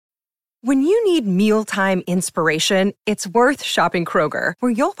When you need mealtime inspiration, it's worth shopping Kroger,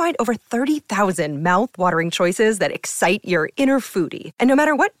 where you'll find over 30,000 mouth-watering choices that excite your inner foodie. And no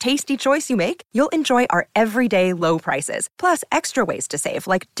matter what tasty choice you make, you'll enjoy our everyday low prices, plus extra ways to save,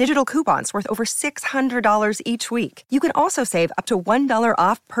 like digital coupons worth over $600 each week. You can also save up to $1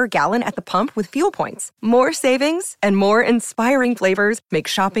 off per gallon at the pump with fuel points. More savings and more inspiring flavors make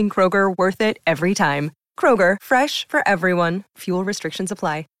shopping Kroger worth it every time. Kroger, fresh for everyone. Fuel restrictions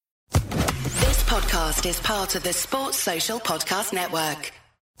apply. This podcast is part of the Sports Social Podcast Network.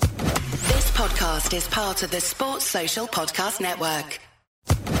 This podcast is part of the Sports Social Podcast Network.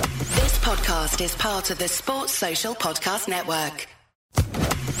 This podcast is part of the Sports Social Podcast Network.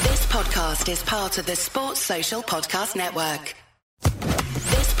 This podcast is part of the Sports Social Podcast Network.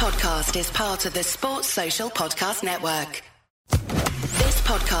 This podcast is part of the Sports Social Podcast Network. This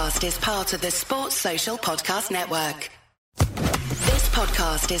podcast is part of the Sports Social Podcast Network. This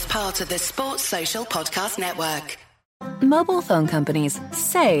podcast is part of the Sports Social Podcast Network. Mobile phone companies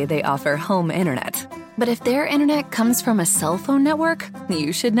say they offer home internet. But if their internet comes from a cell phone network,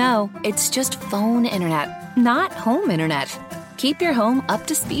 you should know. It's just phone internet, not home internet. Keep your home up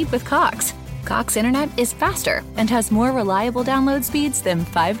to speed with Cox. Cox internet is faster and has more reliable download speeds than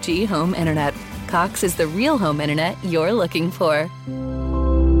 5G home internet. Cox is the real home internet you're looking for.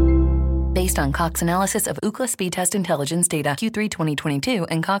 Based on Cox analysis of Ookla speed test intelligence data Q3 2022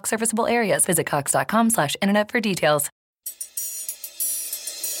 and Cox serviceable areas, visit cox.com/internet for details.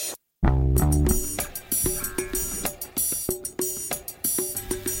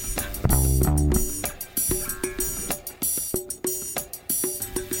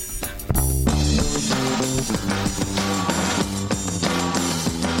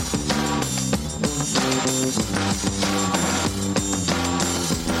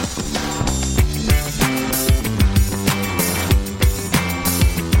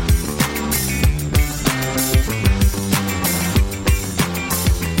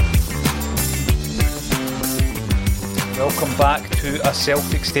 Welcome back to A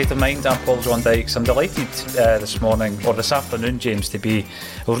Celtic State of Mind. I'm Paul John Dykes. I'm delighted this morning, or this afternoon, James, to be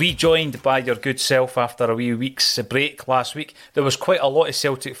rejoined by your good self after a wee week's break last week. There was quite a lot of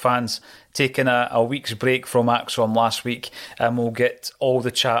Celtic fans taking a week's break from AXOM last week, and we'll get all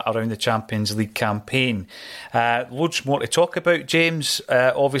the chat around the Champions League campaign. Loads more to talk about, James.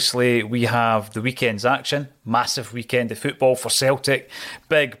 Obviously, we have the weekend's action. Massive weekend of football for Celtic.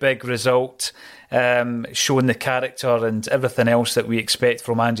 Big result. Showing the character and everything else that we expect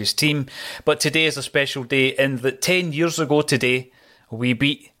from Ange's team. But today is a special day in that 10 years ago today, we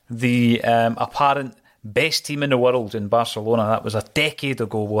beat the apparent best team in the world in Barcelona. That was a decade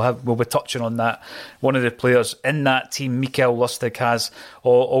ago. We'll be touching on that. One of the players in that team, Mikael Lustig, has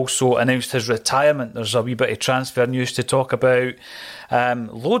also announced his retirement. There's a wee bit of transfer news to talk about.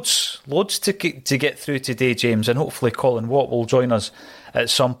 Loads to get through today, James, and hopefully Colin Watt will join us at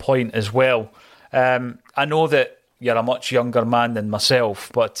some point as well. I know that you're a much younger man than myself,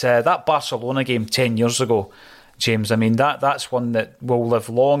 but that Barcelona game 10 years ago, James, I mean, that's one that will live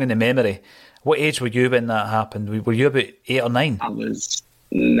long in the memory. What age were you when that happened? Were you about 8 or 9? I was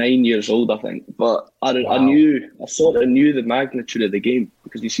 9 years old, I think. But I sort of knew the magnitude of the game,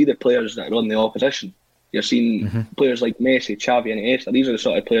 because you see the players that are on the opposition. You're seeing players like Messi, Xavi and Iniesta. These are the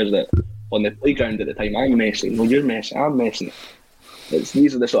sort of players that on the playground at the time, I'm Messi. No, you're Messi, I'm Messi.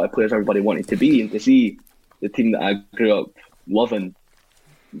 These are the sort of players everybody wanted to be, and to see the team that I grew up loving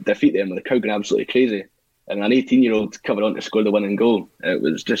defeat them, the crowd going absolutely crazy, and an 18-year-old coming on to score the winning goal. It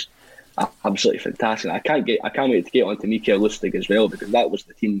was just absolutely fantastic. I can't wait to get on to Mikael Lustig as well, because that was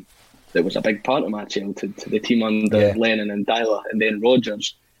the team that was a big part of my childhood. To the team under Lennon and Dyla, and then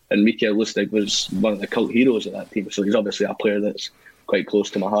Rodgers, and Mikael Lustig was one of the cult heroes of that team. So he's obviously a player that's quite close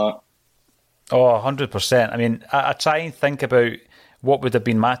to my heart. Oh, 100%. I mean, I try and think about what would have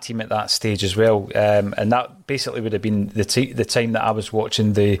been my team at that stage as well, and that basically would have been the time that I was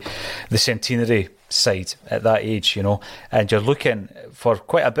watching the centenary side at that age, you know. And you're looking for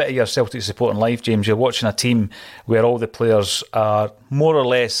quite a bit of your Celtic support in life, James. You're watching a team where all the players are more or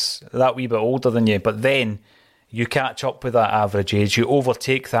less that wee bit older than you, but then you catch up with that average age, you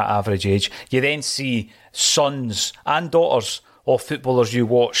overtake that average age. You then see sons and daughters of footballers you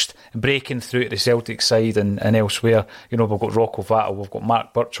watched breaking through to the Celtic side and elsewhere. You know, we've got Rocco Vattel, we've got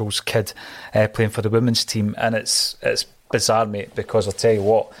Mark Burchell's kid playing for the women's team, and it's bizarre, mate, because I tell you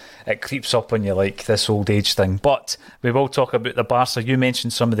what, it creeps up on you like this old age thing. But we will talk about the Barca. You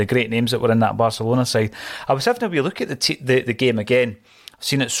mentioned some of the great names that were in that Barcelona side. I was having a wee look at the game again. I've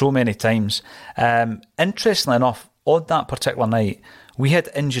seen it so many times. Interestingly enough, on that particular night, we had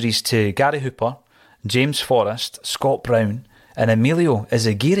injuries to Gary Hooper, James Forrest, Scott Brown, and Emilio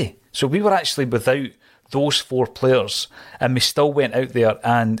Izagirre. So we were actually without those 4 players, and we still went out there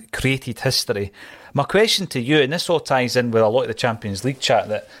and created history. My question to you, and this all ties in with a lot of the Champions League chat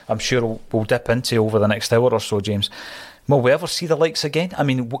that I'm sure we'll dip into over the next hour or so, James. Will we ever see the likes again? I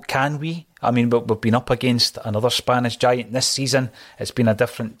mean, can we? I mean, we've been up against another Spanish giant this season. It's been a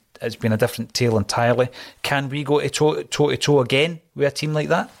different tale entirely. Can we go toe to toe again with a team like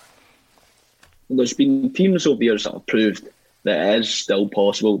that? There's been teams over the years that have proved that it is still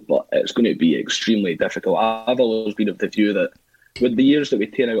possible, but it's going to be extremely difficult. I've always been of the view that with the years that we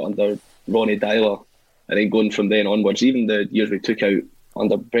tear out under Ronnie Dyler, and then going from then onwards, even the years we took out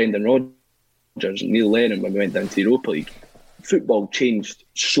under Brendan Rodgers and Neil Lennon when we went down to the Europa League, football changed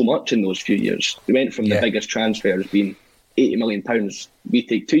so much in those few years. We went from the biggest transfers being £80 million. We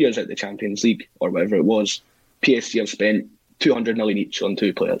take 2 years out of the Champions League, or whatever it was. PSG have spent 200 million each on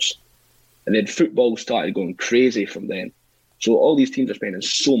 2 players. And then football started going crazy from then. So all these teams are spending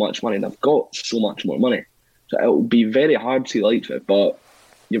so much money and they've got so much more money. So it'll be very hard to like it, but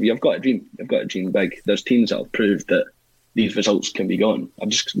you've got to dream. You've got to dream big. There's teams that have proved that these results can be gotten. I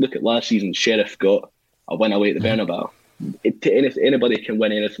just look at last season, Sheriff got a win away at the Bernabeu. Anybody can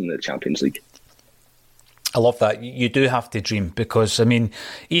win anything in the Champions League. I love that. You do have to dream because, I mean,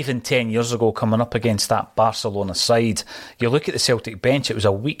 even 10 years ago, coming up against that Barcelona side, you look at the Celtic bench, it was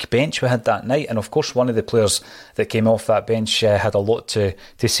a weak bench we had that night. And of course, one of the players that came off that bench had a lot to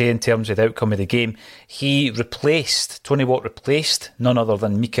say in terms of the outcome of the game. Tony Watt replaced none other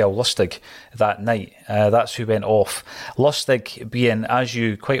than Mikael Lustig that night. That's who went off. Lustig being, as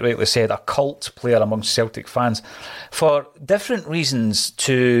you quite rightly said, a cult player amongst Celtic fans for different reasons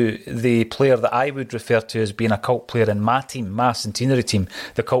to the player that I would refer to as being a cult player in my team, my centenary team.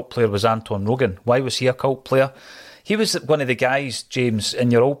 The cult player was Anton Rogan. Why was he a cult player? He was one of the guys, James,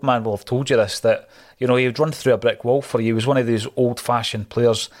 and your old man will have told you this, that he would run through a brick wall for you. He was one of those old-fashioned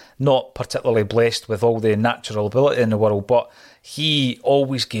players, not particularly blessed with all the natural ability in the world, but he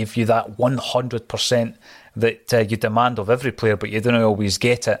always gave you that 100% that you demand of every player, but you don't always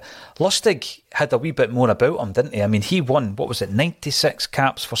get it. Lustig had a wee bit more about him, didn't he? I mean, he won, 96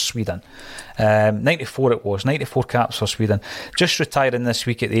 caps for Sweden. 94 it was, 94 caps for Sweden. Just retiring this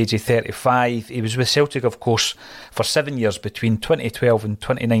week at the age of 35. He was with Celtic, of course, for 7 years between 2012 and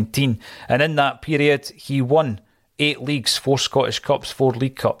 2019. And in that period, he won 8 leagues, 4 Scottish Cups, 4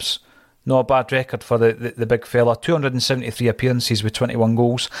 League Cups. Not a bad record for the big fella. 273 appearances with 21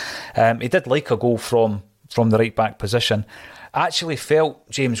 goals. He did like a goal from the right-back position. I actually felt,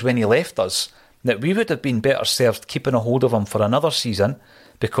 James, when he left us, that we would have been better served keeping a hold of him for another season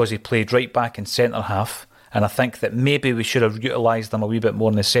because he played right-back and centre-half, and I think that maybe we should have utilised him a wee bit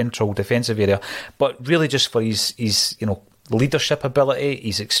more in the central defensive area, but really just for his leadership ability,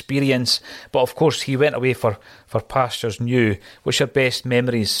 his experience. But of course, he went away for pastures new. What's your best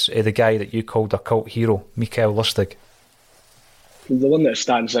memories of the guy that you called a cult hero, Mikael Lustig? The one that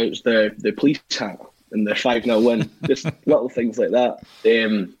stands out is the police hat and the 5-0 win. Just little things like that.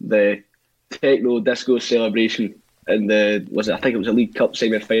 The techno disco celebration and I think it was a League Cup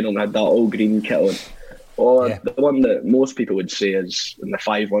semi-final and had that all green kit on. Or the one that most people would say is in the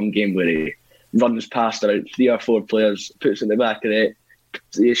 5-1 game where he runs past about 3 or 4 players, puts it in the back of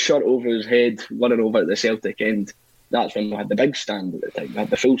his shirt over his head, running over at the Celtic end. That's when we had the big stand at the time. We had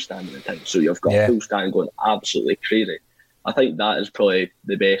the full stand at the time. So you've got a full stand going absolutely crazy. I think that is probably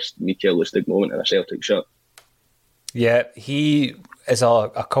the best Mikael Lustig moment in a Celtic shirt. Yeah, he is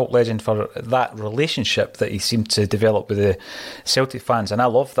a cult legend for that relationship that he seemed to develop with the Celtic fans, and I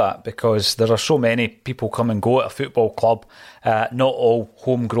love that because there are so many people come and go at a football club, not all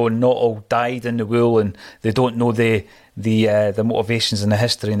homegrown, not all dyed in the wool, and they don't know the motivations and the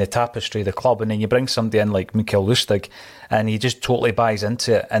history and the tapestry of the club, and then you bring somebody in like Mikael Lustig and he just totally buys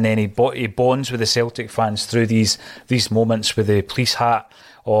into it, and then he bonds with the Celtic fans through these moments with the police hat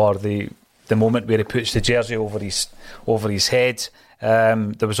or the moment where he puts the jersey over his head.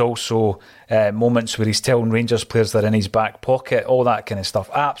 There was also moments where he's telling Rangers players they're in his back pocket, all that kind of stuff.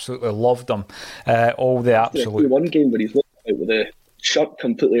 Absolutely loved him. All the absolute. One game where he's looking out with the shirt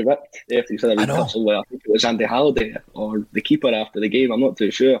completely ripped after he's had a League Cup. I think it was Andy Halliday or the keeper after the game. I'm not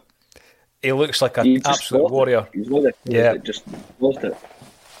too sure. He looks like an absolute warrior. He's one of the players that just loved it.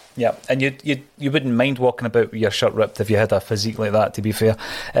 Yeah, and you wouldn't mind walking about with your shirt ripped if you had a physique like that, to be fair.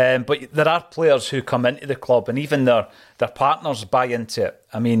 But there are players who come into the club and even their partners buy into it.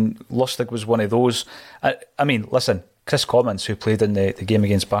 I mean, Lustig was one of those. I mean, listen, Chris Commons, who played in the game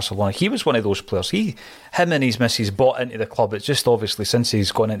against Barcelona, he was one of those players. Him and his missus bought into the club. It's just obviously since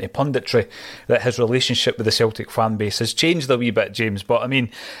he's gone into punditry that his relationship with the Celtic fan base has changed a wee bit, James. But I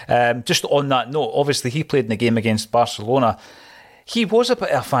mean, just on that note, obviously he played in the game against Barcelona. he was a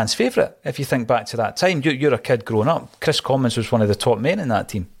bit of a fan's favourite, if you think back to that time. You're a kid growing up. Chris Commons was one of the top men in that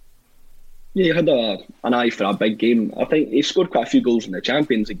team. Yeah, he had an eye for a big game. I think he scored quite a few goals in the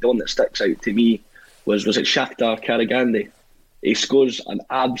Champions League. The one that sticks out to me was it Shakhtar Karagandhi. He scores an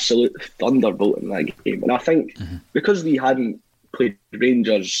absolute thunderbolt in that game. And I think because we hadn't played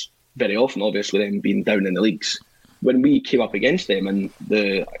Rangers very often, obviously, them being down in the leagues, when we came up against them in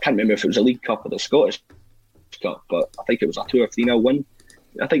I can't remember if it was a League Cup or the Scottish Cup, but I think it was a 2 or 3-0 win.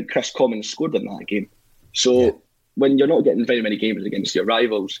 I think Chris Commons scored in that game. So when you're not getting very many games against your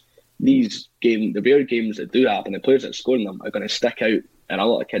rivals, the rare games that do happen, the players that score in them are going to stick out in a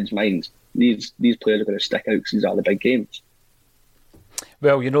lot of kids' minds. These players are going to stick out because these are the big games.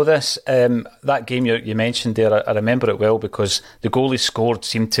 Well, you know this, that game you mentioned there, I remember it well because the goal he scored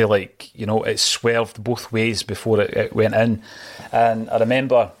seemed to it swerved both ways before it went in. And I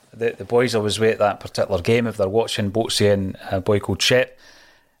remember the boys I was with at that particular game, if they're watching, Boatsy and a boy called Chet,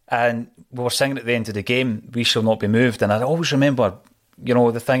 and we were singing at the end of the game, "We Shall Not Be Moved." And I always remember,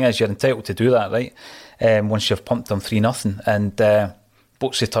 the thing is, you're entitled to do that, right? Once you've pumped them 3-0. And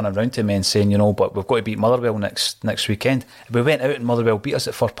Boatsy turning around to me and saying, but we've got to beat Motherwell next weekend. We went out and Motherwell beat us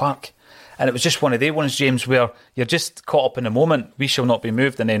at Fir Park. And it was just one of the ones, James, where you're just caught up in the moment. We shall not be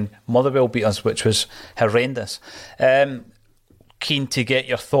moved. And then Motherwell beat us, which was horrendous. Keen to get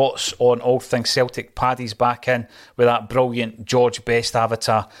your thoughts on all things Celtic. Paddy's back in with that brilliant George Best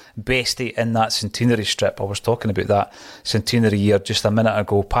avatar, Bestie in that centenary strip. I was talking about that centenary year just a minute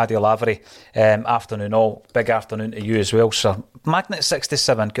ago. Paddy Lavery, afternoon all. Big afternoon to you as well, sir. Magnet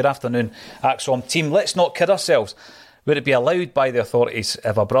 67, good afternoon, Axom team. Let's not kid ourselves. Would it be allowed by the authorities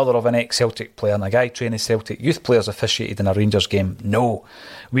if a brother of an ex-Celtic player and a guy training Celtic youth players officiated in a Rangers game? No.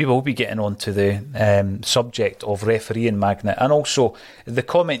 We will be getting on to the subject of refereeing, Magnet, and also the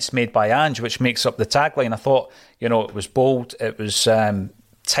comments made by Ange, which makes up the tagline. I thought, it was bold, it was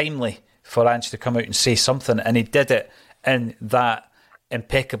timely for Ange to come out and say something, and he did it in that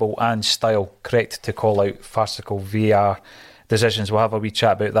impeccable Ange style. Correct to call out farcical VAR decisions. We'll have a wee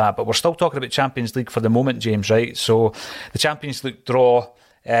chat about that, but we're still talking about Champions League for the moment, James, right? So the Champions League draw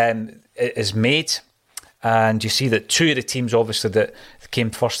is made, and you see that two of the teams obviously that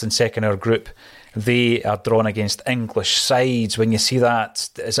came first and second in our group, they are drawn against English sides. When you see that,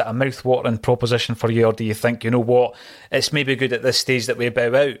 is it a mouth-watering proposition for you, or do you think, it's maybe good at this stage that we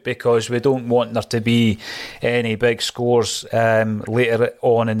bow out because we don't want there to be any big scores later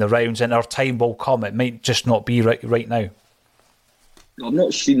on in the rounds, and our time will come. It might just not be right now. I've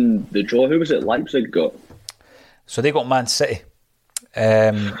not seen the draw. Who was it Leipzig got? So they got Man City.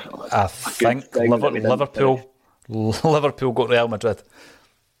 I think Liverpool got Real Madrid.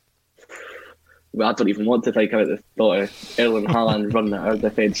 Well, I don't even want to think about the thought of Erling Haaland running at our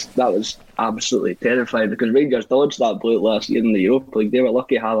defence. That was absolutely terrifying because Rangers dodged that bullet last year in the Europa League. They were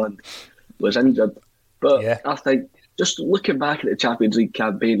lucky Haaland was injured. But yeah. I think, just looking back at the Champions League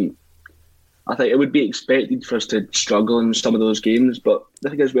campaign, I think it would be expected for us to struggle in some of those games, but the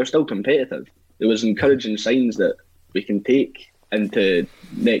thing is we're still competitive. There was encouraging signs that we can take into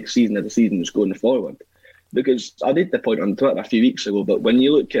next season if the season is going forward. Because I did the point on Twitter a few weeks ago, but when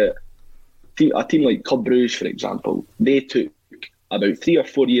you look at a team like Club Brugge, for example, they took about 3 or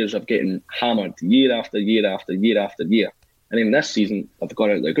 4 years of getting hammered year after year after year after year. And then this season, they've gone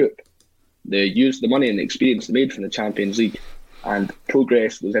out of the group. They used the money and the experience they made from the Champions League, and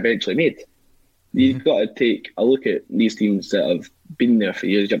progress was eventually made. You've got to take a look at these teams that have been there for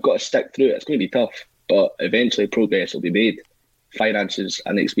years. You've got to stick through it. It's going to be tough, but eventually progress will be made. Finances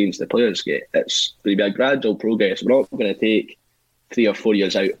and the experience the players get. It's going to be a gradual progress. We're not going to take 3 or 4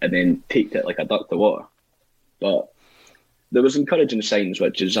 years out and then take it like a duck to water. But there was encouraging signs,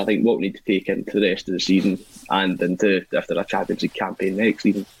 which is, I think, what we need to take into the rest of the season and into after a Champions League campaign next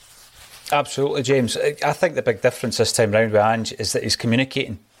season. Absolutely, James. I think the big difference this time round with Ange is that he's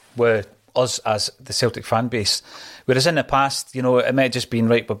communicating with us as the Celtic fan base. Whereas in the past, it might have just been,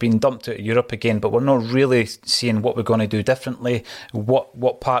 right, we're being dumped out of Europe again, but we're not really seeing what we're going to do differently,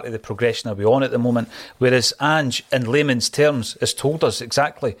 what part of the progression are we on at the moment. Whereas Ange, in layman's terms, has told us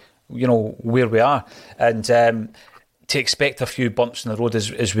exactly, where we are. And to expect a few bumps in the road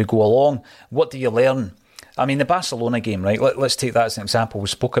as we go along. What do you learn? I mean, the Barcelona game, right? Let's take that as an example. We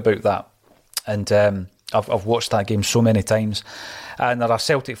spoke about that. And I've watched that game so many times, and there are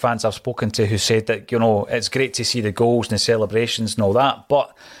Celtic fans I've spoken to who said that it's great to see the goals and the celebrations and all that,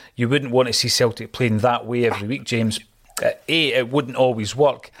 but you wouldn't want to see Celtic playing that way every week, James. A, it wouldn't always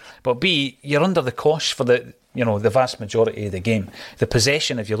work, but B, you're under the cosh for the vast majority of the game. The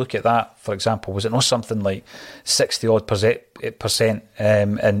possession, if you look at that, for example, was it not something like 60%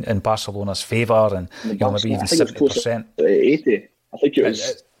 in Barcelona's favour, and maybe even 70%? 80. I think it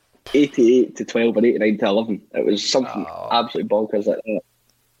was 88 to 12 or 89 to 11. It was something absolutely bonkers like that.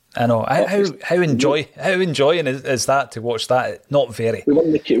 I know. How enjoying is that to watch that? Not very. We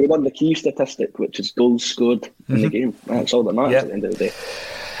won the key statistic, which is goals scored in the game. That's all that matters at the end of the day.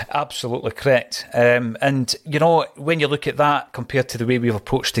 Absolutely correct. And, you know, when you look at that compared to the way we've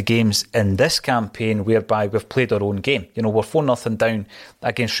approached the games in this campaign, whereby we've played our own game, you know, we're 4-0 down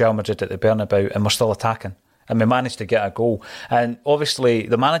against Real Madrid at the Bernabeu and we're still attacking. And we managed to get a goal. And obviously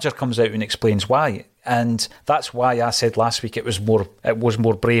the manager comes out and explains why. And that's why I said last week it was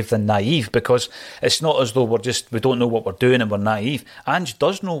more brave than naive, because it's not as though we don't know what we're doing and we're naive. Ange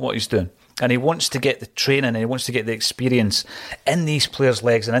does know what he's doing. And he wants to get the training and he wants to get the experience in these players'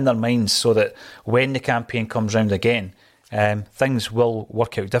 legs and in their minds so that when the campaign comes round again, things will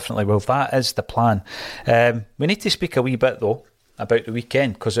work out differently. Well, that is the plan. We need to speak a wee bit, though, about the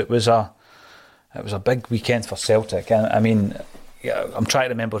weekend, because it was a big weekend for Celtic. I mean, I'm trying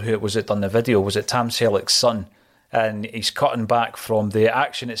to remember who it was that done the video. Was it Tam Selleck's son? And he's cutting back from the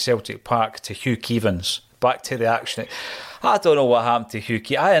action at Celtic Park to Hugh Keevins. Back to the action. I don't know what happened to Hugh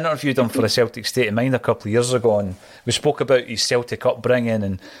Keevins. I interviewed him for a Celtic State of Mind a couple of years ago, and we spoke about his Celtic upbringing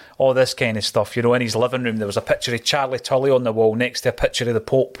and all this kind of stuff. You know, in his living room there was a picture of Charlie Tully on the wall next to a picture of the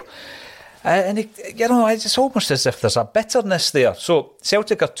Pope. And it's almost as if there's a bitterness there. So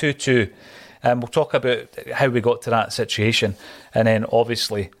Celtic are 2-2. We'll talk about how we got to that situation, and then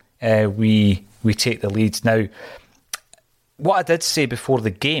obviously we take the lead. Now, what I did say before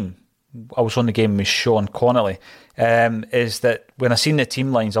the game, I was on the game with Sean Connolly, is that when I seen the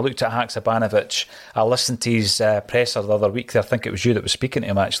team lines, I looked at Haksabanovic, I listened to his presser the other week. I think it was you that was speaking to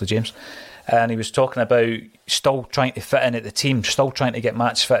him actually, James, and he was talking about still trying to fit in at the team, still trying to get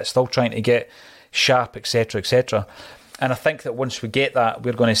match fit, still trying to get sharp, etc, etc. And I think that once we get that,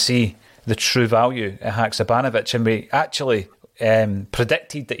 we're going to see the true value of Haksabanovic. And we actually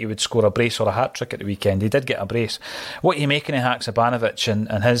predicted that he would score a brace or a hat-trick at the weekend. He did get a brace. What are you making of Haksabanovic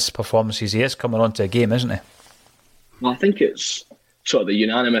and his performances? He is coming on to a game, isn't he? Well, I think it's sort of the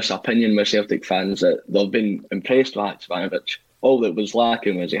unanimous opinion with Celtic fans that they've been impressed with Haksabanovic. All that was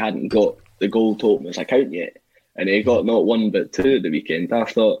lacking was he hadn't got the goal to open his account yet. And he got not one but two at the weekend. I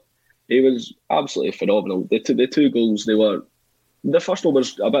thought he was absolutely phenomenal. The two goals, the first one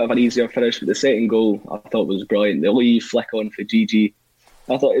was a bit of an easier finish, but the second goal I thought was brilliant. The Lee flick on for Gigi.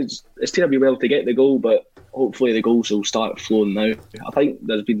 I thought it's taken me well to get the goal, but hopefully the goals will start flowing now. I think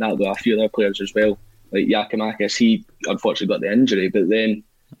there's been that with a few other players as well. Like Giakoumakis, he unfortunately got the injury, but then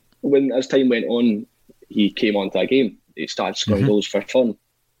as time went on, he came onto a game. He started scoring goals for fun.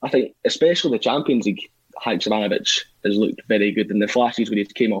 I think especially the Champions League, Haksabanovic has looked very good in the flashes when he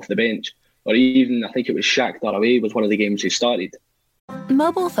came off the bench. Or even, I think it was Shakhtar away was one of the games he started.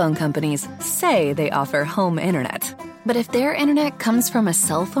 Mobile phone companies say they offer home internet. But if their internet comes from a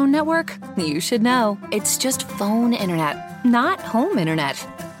cell phone network, you should know. It's just phone internet, not home internet.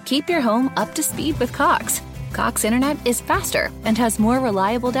 Keep your home up to speed with Cox. Cox internet is faster and has more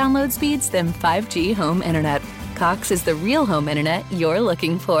reliable download speeds than 5G home internet. Cox is the real home internet you're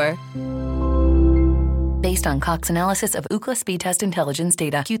looking for. Based on Cox analysis of Ookla speed test intelligence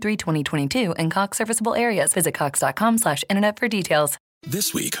data Q3 2022 and Cox serviceable areas, visit cox.com/internet for details.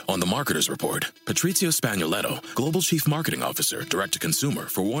 This week on The Marketer's Report, Patrizio Spagnoletto, Global Chief Marketing Officer, Direct-to-Consumer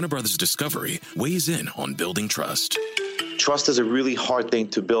for Warner Brothers Discovery, weighs in on building trust. Trust is a really hard thing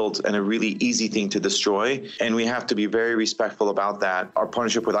to build and a really easy thing to destroy, and we have to be very respectful about that. Our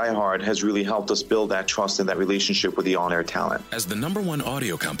partnership with iHeart has really helped us build that trust and that relationship with the on-air talent. As the #1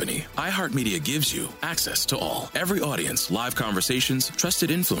 audio company, iHeartMedia gives you access to all. Every audience, live conversations, trusted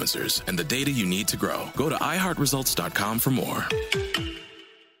influencers, and the data you need to grow. Go to iHeartResults.com for more.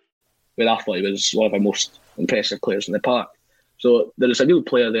 Where I thought he was one of our most impressive players in the park. So there is a real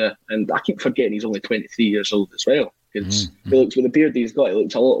player there, and I keep forgetting he's only 23 years old as well. Because he looks, with the beard he's got, he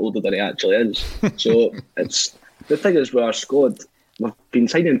looks a lot older than he actually is. So it's the thing is with our squad, we've been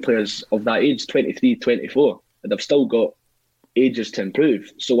signing players of that age, 23, 24, and they've still got ages to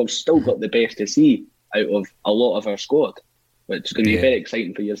improve. So we've still got the best to see out of a lot of our squad, which is going to be very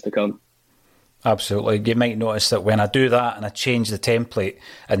exciting for years to come. Absolutely. You might notice that when I do that and I change the template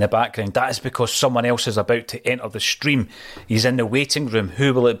in the background, that is because someone else is about to enter the stream. He's in the waiting room.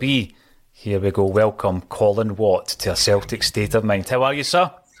 Who will it be? Here we go. Welcome, Colin Watt, to a Celtic State of Mind. How are you,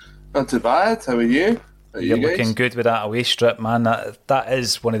 sir? Not too bad. How are you? You're looking good with that away strip, man. That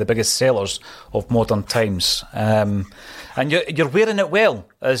is one of the biggest sellers of modern times. And you're wearing it well,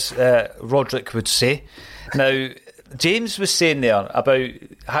 as Roderick would say. Now, James was saying there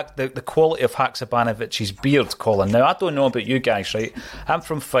about the quality of Haksabanovic's beard, Colin. Now, I don't know about you guys, right? I'm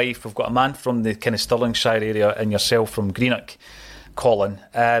from Fife. We've got a man from the kind of Stirlingshire area and yourself from Greenock. Colin,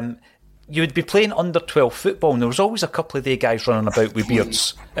 you would be playing under-12 football, and there was always a couple of day guys running about with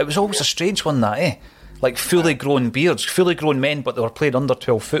beards. It was always a strange one, that, eh? Like fully grown beards, fully grown men, but they were playing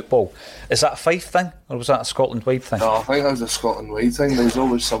under-12 football. Is that a Fife thing, or was that a Scotland-wide thing? No, I think that was a Scotland-wide thing. There was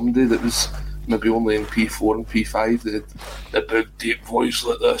always somebody that was maybe only in P4 and P5 that had a big, deep voice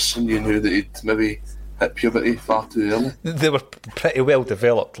like this, and you knew that he'd maybe hit puberty far too early. They were pretty well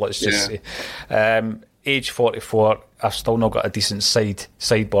developed, let's just say. Age 44, I've still not got a decent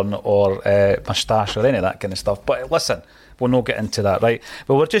sideburn or moustache or any of that kind of stuff. But listen, we'll not get into that, right?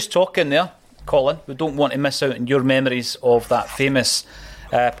 But we're just talking there, Colin. We don't want to miss out on your memories of that famous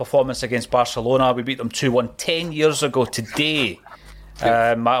performance against Barcelona. We beat them 2-1 10 years ago today.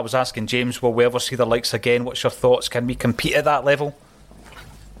 I was asking James, will we ever see the likes again? What's your thoughts? Can we compete at that level?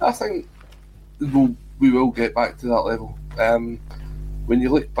 I think we will get back to that level. When you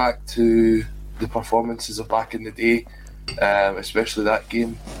look back to the performances of back in the day, especially that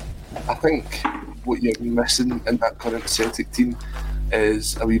game, I think what you're missing in that current Celtic team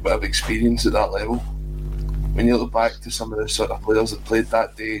is a wee bit of experience at that level. When you look back to some of the sort of players that played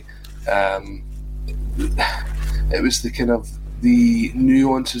that day, it was the kind of the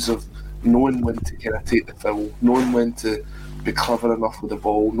nuances of knowing when to kind of take the foul, knowing when to be clever enough with the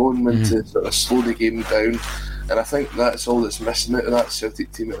ball, knowing when to sort of slow the game down. And I think that's all that's missing out of that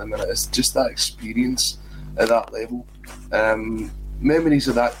Celtic team at the minute, is just that experience at that level. Memories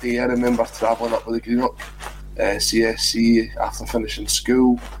of that day, I remember travelling up with the Greenock CSC after finishing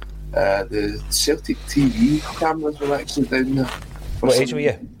school. The Celtic TV cameras were actually down there. What age were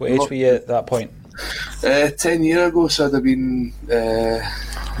you? What age were you at that point? 10 years ago, so I'd have been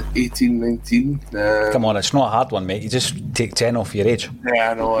 18, 19. Come on, it's not a hard one, mate. You just take 10 off your age.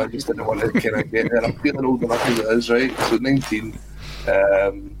 Yeah, I know, I just didn't want to kind of get there. I'm feeling old enough as it is, right? So 19.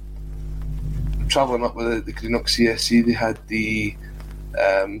 Travelling up with the Greenock CSC, they had the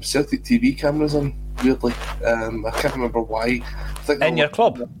Celtic TV cameras on, weirdly. I can't remember why. I think in your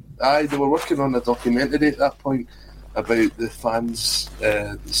club? Aye, they were working on a documentary at that point about the fans,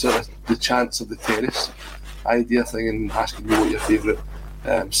 sort of the chants of the terrace idea thing, and asking you what your favourite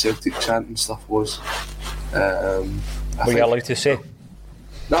Celtic chant and stuff was. Were you allowed to say?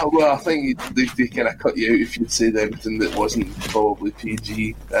 No, well, I think they kind of cut you out if you'd said anything that wasn't probably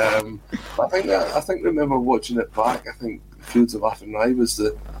PG. But I think remember watching it back, I think Fields of Athenry was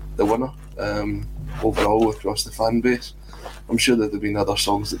the winner overall across the fan base. I'm sure there'd have been other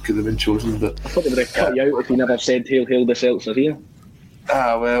songs that could have been chosen, but I thought they would have cut you out if you never said "Hail, hail the Celts are here."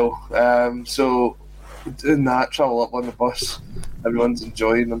 So doing that, travel up on the bus, everyone's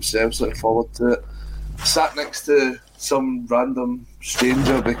enjoying themselves, looking forward to it. Sat next to some random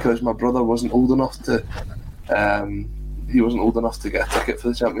stranger because my brother wasn't old enough to. He wasn't old enough to get a ticket for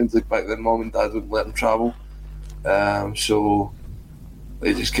the Champions League back then. Mum and Dad wouldn't let him travel, so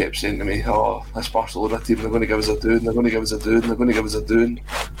they just kept saying to me, "Oh, this Barcelona team, they're going to give us a doing, they're going to give us a doing, they're going to give us a doing."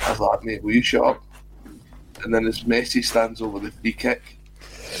 I was like, "Mate, will you shut up?" And then as Messi stands over the free kick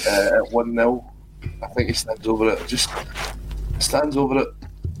at 1-0, I think he stands over it. Just stands over it.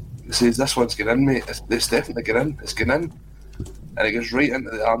 He says, "This one's getting in, mate. It's definitely getting in. It's getting in." And it goes right into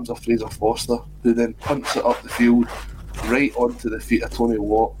the arms of Fraser Foster, who then punts it up the field, right onto the feet of Tony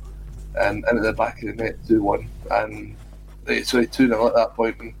Watt, and into the back of the net, 2-1. And 2-0 at that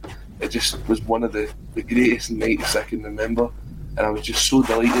point, and it just was one of the greatest nights I can remember. And I was just so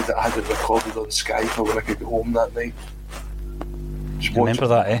delighted that I had it recorded on Sky for when I could go home that night. Just remember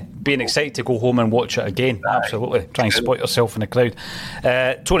that, eh? Being excited to go home and watch it again. Aye. Absolutely. Try and spot yourself in the crowd.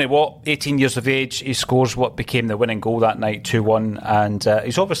 Tony Watt, 18 years of age, he scores what became the winning goal that night, 2-1, and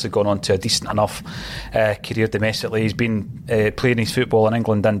he's obviously gone on to a decent enough career domestically. He's been playing his football in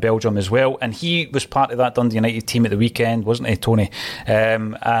England and Belgium as well, and he was part of that Dundee United team at the weekend, wasn't he, Tony?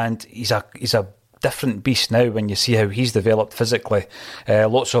 And he's a different beast now when you see how he's developed physically.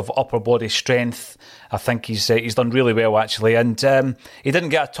 Lots of upper body strength. I think he's done really well, actually. And he didn't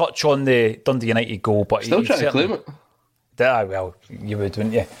get a touch on the Dundee United goal, but still trying to claim it. Well, you would,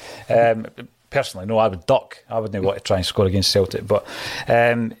 wouldn't you? Personally, no, I would duck. I wouldn't want to try and score against Celtic. But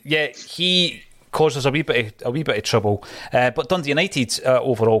he causes a wee bit of trouble. But Dundee United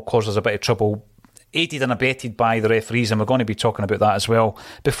overall causes a bit of trouble, aided and abetted by the referees, and we're going to be talking about that as well.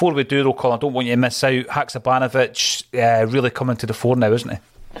 Before we do though, Colin, I don't want you to miss out. Haksabanovic really coming to the fore now, isn't he?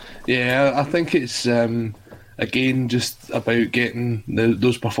 Yeah, I think it's again just about getting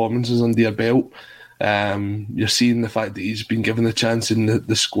those performances under your belt. You're seeing the fact that he's been given the chance in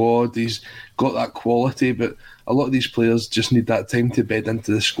the squad. He's got that quality, but a lot of these players just need that time to bed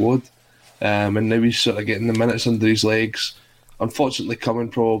into the squad. And now he's sort of getting the minutes under his legs. Unfortunately, coming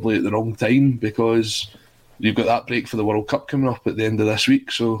probably at the wrong time, because you've got that break for the World Cup coming up at the end of this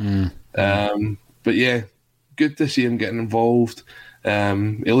week. So, but yeah, good to see him getting involved.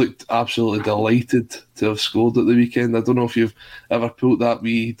 He looked absolutely delighted to have scored at the weekend. I don't know if you've ever pulled that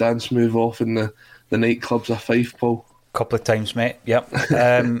wee dance move off in the nightclubs of Fife, Paul. Couple of times, mate. Yep.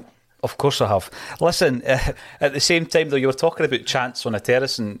 Of course I have. Listen, at the same time, though, you were talking about chants on a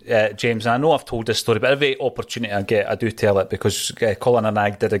terrace, and James, and I know I've told this story, but every opportunity I get, I do tell it, because Colin and I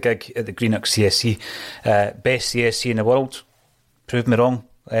did a gig at the Greenock CSC, best CSC in the world. Prove me wrong.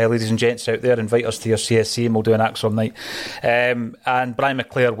 Ladies and gents out there, invite us to your CSC and we'll do an AXOM night. And Brian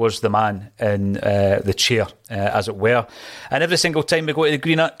McClare was the man in the chair, as it were. And every single time we go to the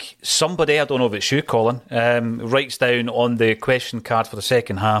Greenock, somebody, I don't know if it's you, Colin, writes down on the question card for the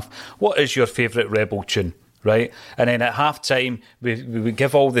second half, what is your favourite Rebel tune? Right, and then at half time we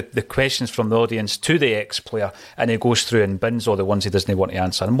give all the questions from the audience to the ex-player, and he goes through and bins all the ones he doesn't want to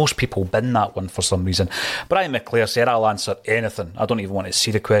answer, and most people bin that one for some reason. Brian McClare said, I'll answer anything, I don't even want to see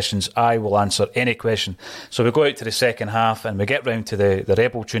the questions, I will answer any question. So we go out to the second half and we get round to the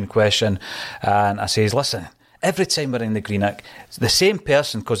Rebel tune question, and I says, listen, every time we're in the Greenock, the same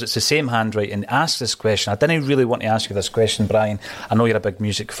person, because it's the same handwriting, asks this question. I didn't really want to ask you this question, Brian. I know you're a big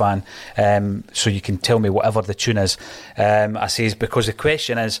music fan, so you can tell me whatever the tune is. I says, because the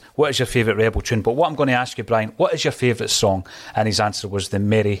question is, what is your favourite Rebel tune? But what I'm going to ask you, Brian, what is your favourite song? And his answer was The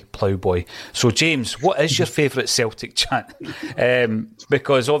Merry Ploughboy. So, James, what is your favourite Celtic chant?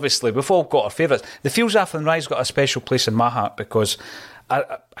 Because obviously we've all got our favourites. The Fields Athlone Rye's got a special place in my heart because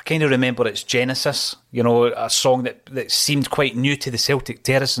I kind of remember its genesis, you know, a song that seemed quite new to the Celtic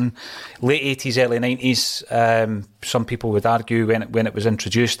terrace in late 80s, early 90s. Some people would argue when it was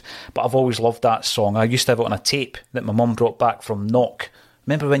introduced, but I've always loved that song. I used to have it on a tape that my mum brought back from Knock.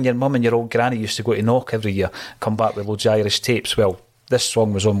 Remember when your mum and your old granny used to go to Knock every year, come back with loads of Irish tapes? Well, this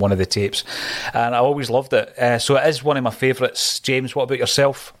song was on one of the tapes, and I always loved it. So it is one of my favourites. James, what about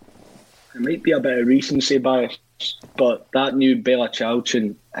yourself? It might be a bit of recency bias, but that new Bella Ciao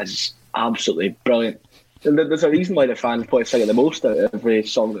tune is absolutely brilliant. And there's a reason why the fans probably sing it the most out of every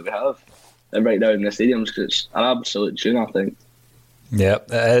song that we have and right now in the stadiums, because it's an absolute tune, I think. Yeah,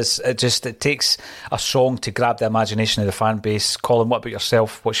 it is. It takes a song to grab the imagination of the fan base. Colin, what about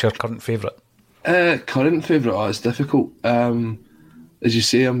yourself? What's your current favourite? Current favourite? Oh, it's difficult. As you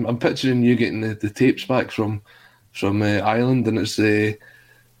say, I'm picturing you getting the tapes back from Ireland, and it's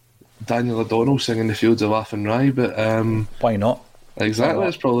Daniel O'Donnell singing The Fields of Athlone Rye, but why not? Exactly,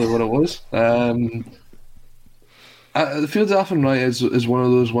 that's probably what it was. The Fields of Athlone Rye is one of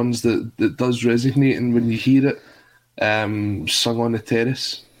those ones that does resonate, and when you hear it sung on the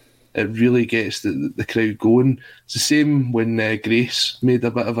terrace, it really gets the crowd going. It's the same when Grace made a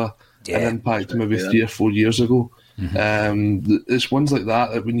bit of an impact maybe 3 or 4 years ago. Mm-hmm. It's ones like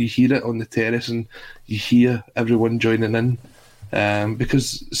that when you hear it on the terrace and you hear everyone joining in.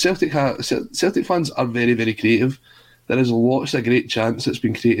 Because Celtic fans are very, very creative. There is lots of great chants that's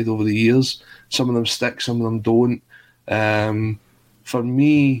been created over the years. Some of them stick, some of them don't. For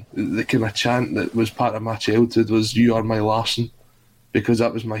me, the kind of chant that was part of my childhood was "You Are My Larson," because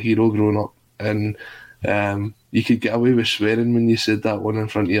that was my hero growing up. And you could get away with swearing when you said that one in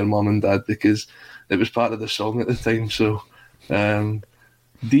front of your mum and dad because it was part of the song at the time. So,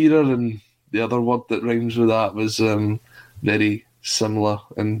 dearer, and the other word that rhymes with that was very similar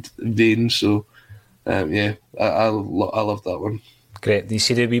and vein. So, I love that one. Great. Do you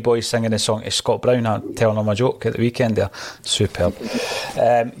see the wee boy singing a song to Scott Brown, telling him a joke at the weekend there? Superb.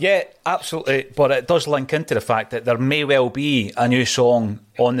 Yeah, absolutely. But it does link into the fact that there may well be a new song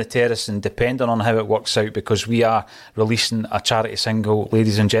on the terrace, and depending on how it works out, because we are releasing a charity single,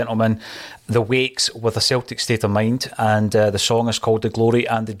 ladies and gentlemen, The Wakes with a Celtic State of Mind, and the song is called The Glory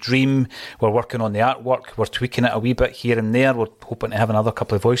and the Dream. We're working on the artwork, we're tweaking it a wee bit here and there, we're hoping to have another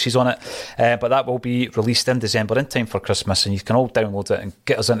couple of voices on it, but that will be released in December in time for Christmas, and you can all download it and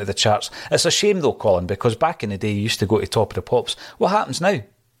get us into the charts. It's a shame though, Colin, because back in the day you used to go to Top of the Pops. What happens now?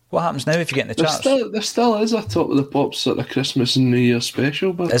 What happens now if you get in the charts? There still is a Top of the Pops sort of Christmas and New Year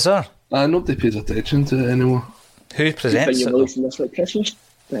special, but is there? Nobody pays attention to it anymore. Who presents it? Releasing this like Christmas?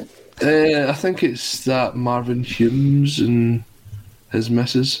 Yeah. I think it's that Marvin Humes and his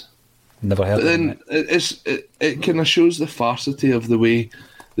missus. Never heard of it. Then it kind of shows the farcity of the way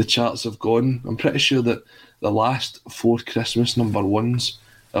the charts have gone. I'm pretty sure that the last 4 Christmas number ones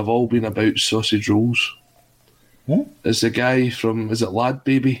have all been about sausage rolls. It's the guy from, is it Lad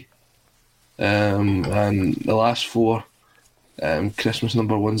Baby? And the last 4 Christmas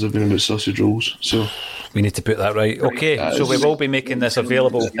number ones have been about sausage rolls. So we need to put that right. Okay, so we will be making this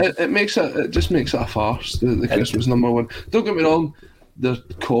available. It just makes it a farce, the Christmas number one. Don't get me wrong, their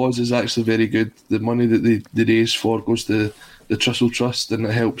cause is actually very good. The money that they raise for goes to the Trussell Trust, and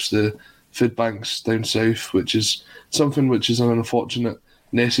it helps the food banks down south, which is something which is an unfortunate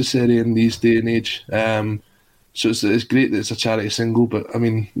necessary in these day and age. So it's great that it's a charity single, but I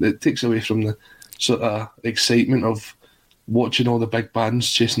mean, it takes away from the sort of excitement of watching all the big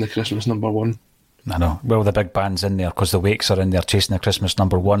bands chasing the Christmas number one. I know. Well, the big band's in there because the Wakes are in there chasing the Christmas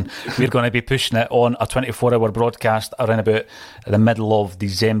number one. We're going to be pushing it on a 24-hour broadcast around about the middle of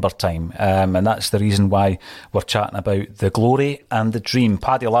December time. And that's the reason why we're chatting about the glory and the dream.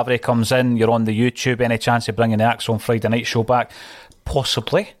 Paddy Lavery comes in. You're on the YouTube. Any chance of bringing the Axon Friday night show back?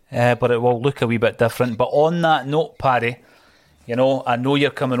 Possibly, but it will look a wee bit different. But on that note, Paddy, you know, I know you're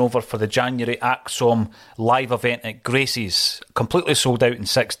coming over for the January AXOM live event at Gracie's. Completely sold out in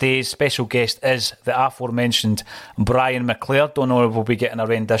 6 days. Special guest is the aforementioned Brian McClare. Don't know if we'll be getting a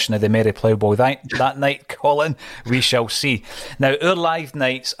rendition of the Merry Ploughboy that night, Colin. We shall see. Now, our live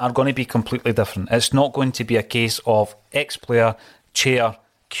nights are going to be completely different. It's not going to be a case of ex-player, chair,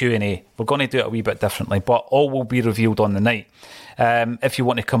 Q&A. We're going to do it a wee bit differently, but all will be revealed on the night. If you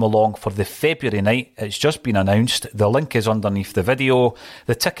want to come along for the February night, it's just been announced. The link is underneath the video.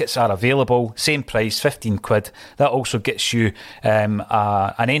 The tickets are available. Same price, 15 quid. That also gets you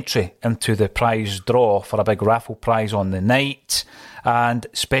an entry into the prize draw for a big raffle prize on the night. And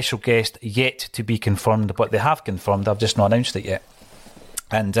special guest yet to be confirmed, but they have confirmed. I've just not announced it yet.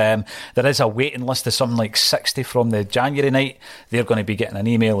 And there is a waiting list of something like 60 from the January night. They're going to be getting an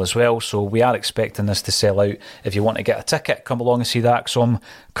email as well. So we are expecting this to sell out. If you want to get a ticket, come along and see the AXOM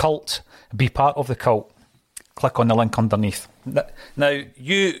cult. Be part of the cult. Click on the link underneath. Now,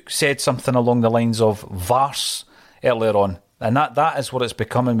 you said something along the lines of VARs earlier on. And that is what it's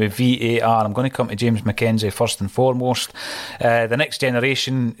becoming with VAR. I'm going to come to James McKenzie first and foremost. The next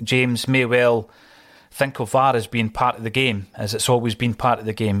generation, James, may well think of VAR as being part of the game, as it's always been part of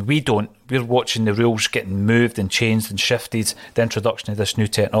the game. We don't. We're watching the rules getting moved and changed and shifted, the introduction of this new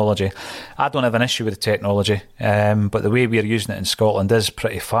technology. I don't have an issue with the technology, but the way we're using it in Scotland is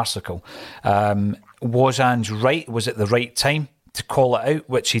pretty farcical. Was Ange right? Was it the right time to call it out,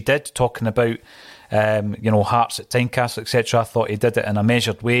 which he did, talking about Hearts at Tynecastle, etc. I thought he did it in a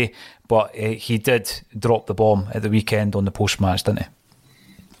measured way, but he did drop the bomb at the weekend on the post-match, didn't he?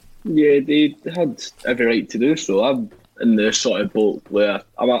 Yeah, they had every right to do so. I'm in the sort of boat where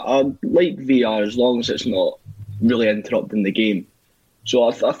I like VR as long as it's not really interrupting the game. So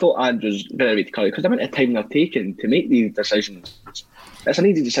I thought Ange was very right to call it, because the amount of time they're taking to make these decisions, it's an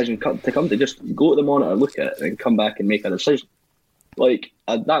easy decision to come to. Just go to the monitor, look at it, and come back and make a decision. Like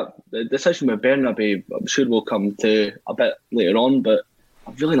the decision with Bernabe, I'm sure we'll come to a bit later on, but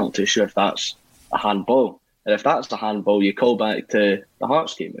I'm really not too sure if that's a handball. And if that's the handball, you call back to the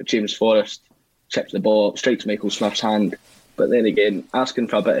Hearts game. James Forrest chips the ball up, strikes Michael Smith's hand. But then again, asking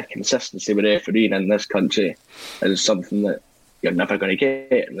for a bit of consistency with refereeing in this country is something that you're never going to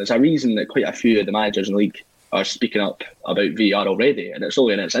get. And there's a reason that quite a few of the managers in the league are speaking up about VR already, and it's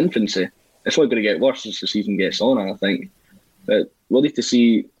only in its infancy. It's only going to get worse as the season gets on, I think. But we'll need to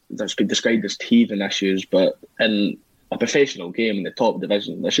see, that's been described as teething issues, but in a professional game in the top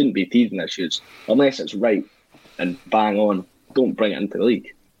division, there shouldn't be teething issues unless it's right and bang on. Don't bring it into the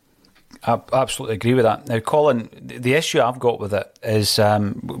league. I absolutely agree with that. Now, Colin, the issue I've got with it is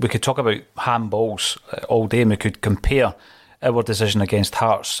we could talk about handballs all day, and we could compare our decision against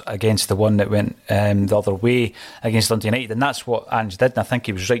Hearts against the one that went the other way against Dundee United, and that's what Ange did, and I think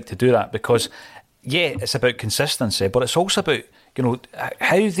he was right to do that, because yeah, it's about consistency, but it's also about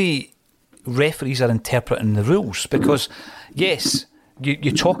how the referees are interpreting the rules, because yes,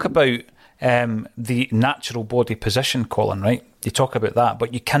 you talk about the natural body position, Colin, right? You talk about that,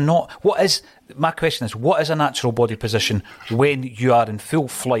 but you cannot. My question is, what is a natural body position when you are in full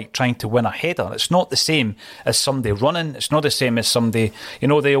flight trying to win a header? It's not the same as somebody running. It's not the same as somebody,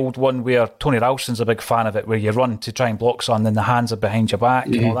 the old one where Tony Ralston's a big fan of it, where you run to try and block something and the hands are behind your back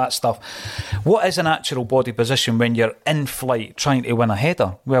and all that stuff. What is a natural body position when you're in flight trying to win a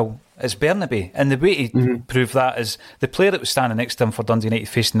header? Well, it's Bernabe. And the way to prove that is the player that was standing next to him for Dundee United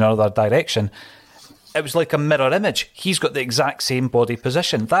facing the other direction, it was like a mirror image. He's got the exact same body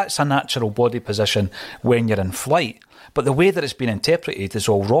position. That's a natural body position when you're in flight. But the way that it's been interpreted is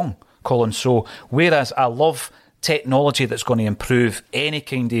all wrong, Colin. So whereas I love technology that's going to improve any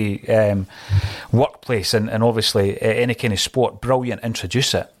kind of workplace and obviously any kind of sport, brilliant,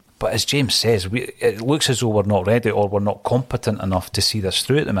 introduce it. But as James says, it looks as though we're not ready or we're not competent enough to see this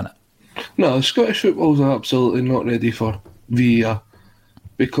through at the minute. No, the Scottish footballs are absolutely not ready for VAR,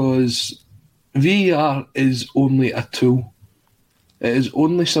 because VAR is only a tool. It is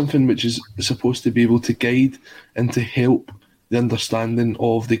only something which is supposed to be able to guide and to help the understanding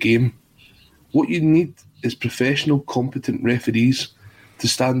of the game. What you need is professional, competent referees to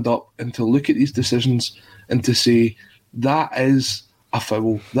stand up and to look at these decisions and to say, that is a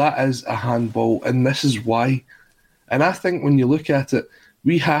foul, that is a handball, and this is why. And I think when you look at it,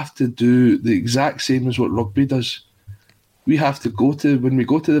 we have to do the exact same as what rugby does. We have to when we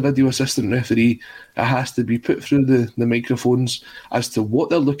go to the video assistant referee, it has to be put through the microphones as to what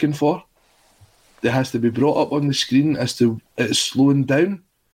they're looking for. It has to be brought up on the screen as to it's slowing down.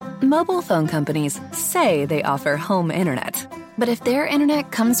 Mobile phone companies say they offer home internet. But if their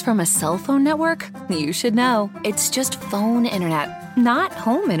internet comes from a cell phone network, you should know. It's just phone internet, not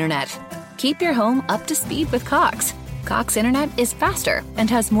home internet. Keep your home up to speed with Cox. Cox internet is faster and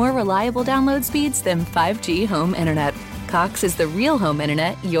has more reliable download speeds than 5G home internet. Cox is the real home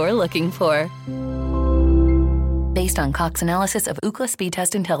internet you're looking for. Based on Cox analysis of Ookla speed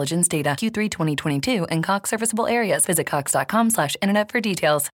test intelligence data Q3 2022 and Cox serviceable areas, visit cox.com/internet for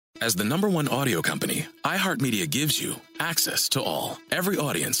details. As the #1 audio company, iHeartMedia gives you access to all. Every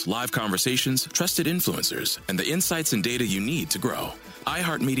audience, live conversations, trusted influencers, and the insights and data you need to grow.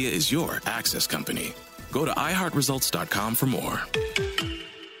 iHeartMedia is your access company. Go to iHeartResults.com for more.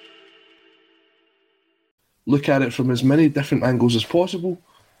 Look at it from as many different angles as possible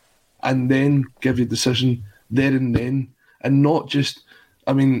and then give your decision there and then, and not just,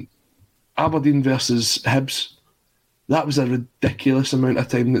 Aberdeen versus Hibs, that was a ridiculous amount of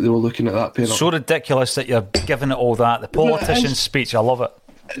time that they were looking at that penalty. So ridiculous that you're giving it all that. The politician's speech, I love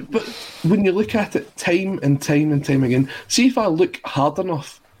it. But when you look at it time and time and time again, see if I look hard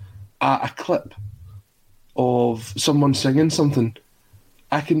enough at a clip of someone singing something,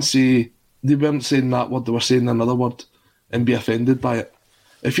 I can say they weren't saying that word, they were saying another word, and be offended by it.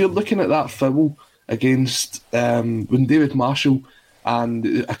 If you're looking at that foul against when David Marshall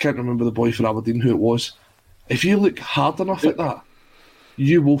and I can't remember the boy for Aberdeen who it was, if you look hard enough at that,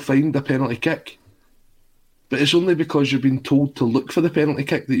 you will find a penalty kick. But it's only because you're being told to look for the penalty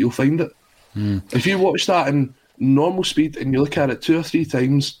kick that you'll find it. If you watch that in normal speed and you look at it 2 or 3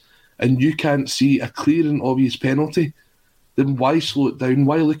 times and you can't see a clear and obvious penalty, then why slow it down?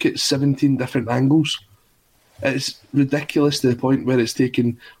 Why look at 17 different angles? It's ridiculous to the point where it's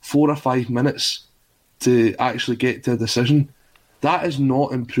taken 4 or 5 minutes to actually get to a decision. That is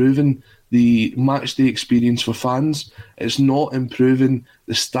not improving the matchday experience for fans. It's not improving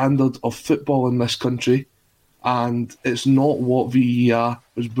the standard of football in this country, and it's not what VAR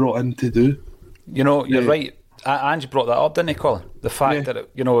was brought in to do. You're right. Ange brought that up, didn't he, Colin? The fact that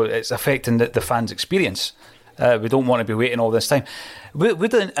it's affecting the fans' experience. We don't want to be waiting all this time.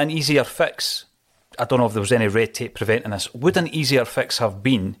 Would an easier fix, I don't know if there was any red tape preventing this, would an easier fix have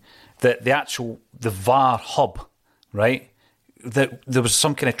been that the VAR hub, right, that there was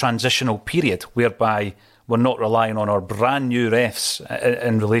some kind of transitional period whereby we're not relying on our brand new refs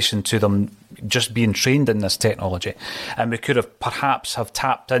in relation to them just being trained in this technology, and we could have perhaps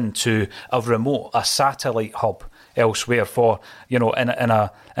tapped into a satellite hub elsewhere for in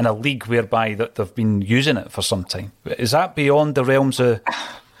a league whereby that they've been using it for some time. Is that beyond the realms of?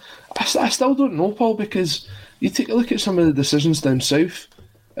 I still don't know, Paul, because you take a look at some of the decisions down south,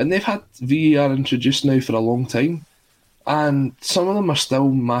 and they've had VAR introduced now for a long time, and some of them are still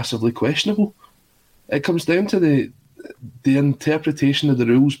massively questionable. It comes down to the interpretation of the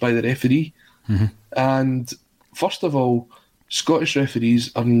rules by the referee. Mm-hmm. And first of all, Scottish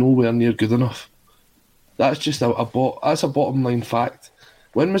referees are nowhere near good enough. That's just that's a bottom line fact.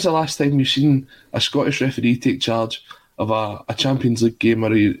 When was the last time you've seen a Scottish referee take charge of a Champions League game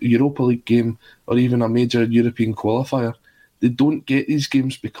or a Europa League game or even a major European qualifier? They don't get these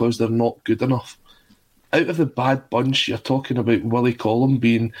games because they're not good enough. Out of the bad bunch, you're talking about Willie Collum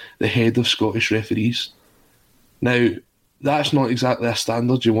being the head of Scottish referees. Now, that's not exactly a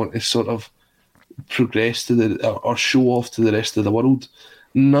standard you want to sort of progress to or show off to the rest of the world.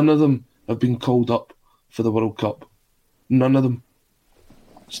 None of them have been called up for the World Cup. None of them.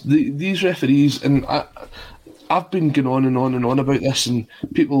 These referees, and I've been going on and on and on about this, and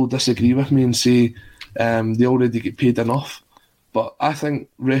people disagree with me and say they already get paid enough. But I think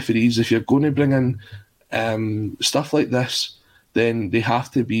referees, if you're going to bring in stuff like this, then they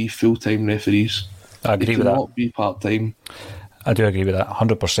have to be full-time referees. I agree with that. They cannot be part-time. I do agree with that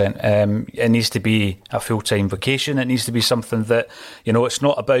 100%. It needs to be a full-time vocation. It needs to be something that, it's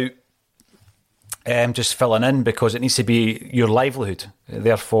not about just filling in, because it needs to be your livelihood.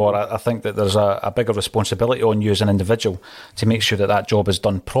 Therefore, I think that there's a bigger responsibility on you as an individual to make sure that job is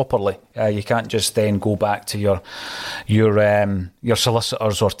done properly. You can't just then go back to your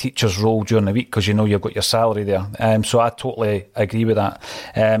solicitor's or teacher's role during the week because you've got your salary there. So I totally agree with that.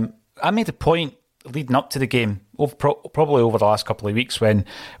 I made a point leading up to the game, probably over the last couple of weeks, when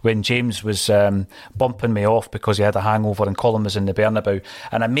James was bumping me off because he had a hangover and Colin was in the Bernabeu,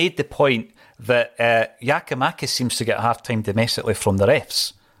 and I made the point that Giakoumakis seems to get a hard time domestically from the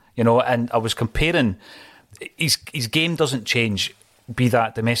refs, and I was comparing his game doesn't change, be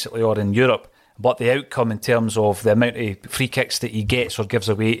that domestically or in Europe, but the outcome in terms of the amount of free kicks that he gets or gives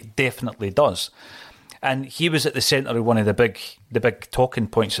away definitely does. And he was at the centre of one of the big talking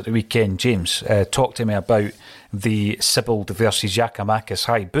points at the weekend. James, talk to me about the Sibbald versus Giakoumakis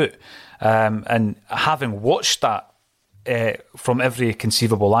high boot. And having watched that from every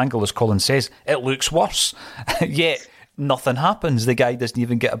conceivable angle, as Colin says, it looks worse. Yet nothing happens. The guy doesn't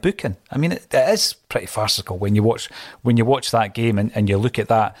even get a booking. I mean, it is pretty farcical when you watch that game and you look at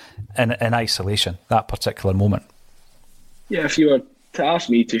that in isolation, that particular moment. Yeah, if you were to ask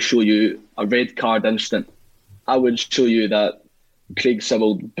me to show you a red card instant, I would show you that Craig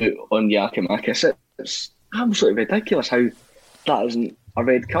Sibbald boot on Giakoumakis. It's absolutely ridiculous how that isn't a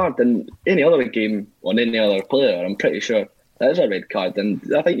red card. In any other game on any other player, I'm pretty sure that is a red card. And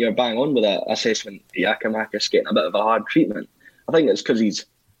I think you're bang on with that assessment. Giakoumakis getting a bit of a hard treatment. I think it's because he's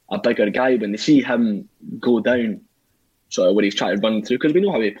a bigger guy. When they see him go down, sort of when he's trying to run through, because we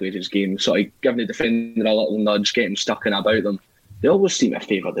know how he plays his game, sort of giving the defender a little nudge, getting stuck in about them, they always seem to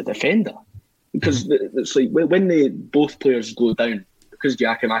favour the defender. Because it's like when both players go down, because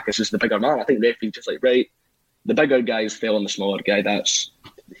Giakoumakis is the bigger man, I think the referee's just like, right, the bigger guy's fell on the smaller guy,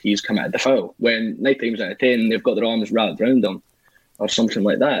 he's committed the foul. When 9 times out of 10 they've got their arms wrapped around them or something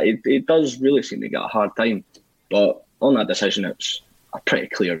like that, it does really seem to get a hard time. But on that decision, it's a pretty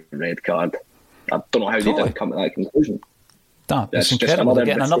clear red card. I don't know how they didn't come to that conclusion. It's incredible. They're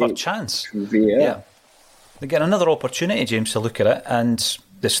getting another chance. Yeah. They get another opportunity, James, to look at it, and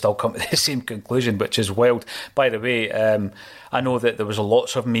they still come to the same conclusion, which is wild. By the way, I know that there was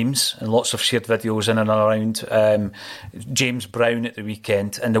lots of memes and lots of shared videos in and around James Brown at the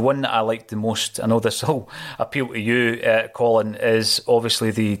weekend, and the one that I liked the most, I know this will appeal to you, Colin, is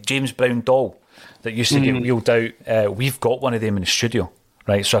obviously the James Brown doll that used to get wheeled out. We've got one of them in the studio,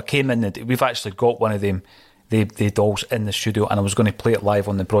 right? So I came in, we've actually got one of them, the dolls in the studio, and I was going to play it live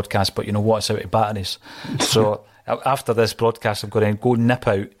on the broadcast, but you know what, it's out of batteries. So after this broadcast, I'm going to go nip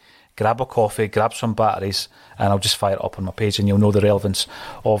out, grab a coffee, grab some batteries, and I'll just fire it up on my page and you'll know the relevance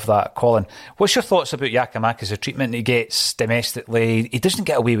of that. Colin, what's your thoughts about Giakoumakis, the treatment he gets domestically? He doesn't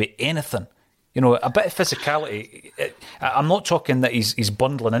get away with anything. A bit of physicality. I'm not talking that he's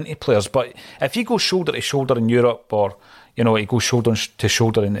bundling into players, but if he goes shoulder to shoulder in Europe, or he goes shoulder to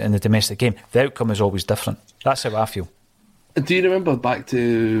shoulder in the domestic game, the outcome is always different. That's how I feel. Do you remember back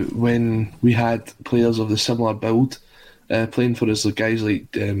to when we had players of the similar build playing for us, like guys like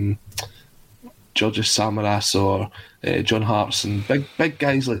Georges Samaras or John Hart's, and big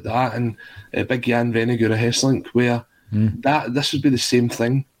guys like that, and big Jan Vennegoor of Hesselink, where this would be the same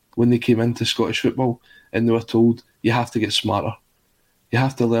thing when they came into Scottish football and they were told, you have to get smarter. You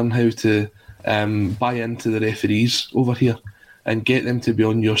have to learn how to buy into the referees over here and get them to be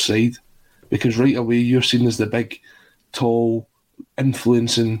on your side, because right away you're seen as the big, tall,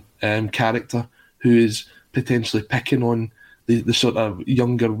 influencing character who is potentially picking on the sort of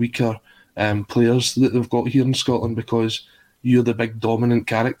younger, weaker players that they've got here in Scotland, because you're the big dominant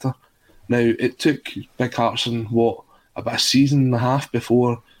character. Now, it took Big Hartson, about a season and a half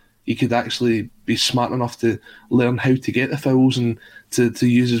before he could actually be smart enough to learn how to get the fouls and to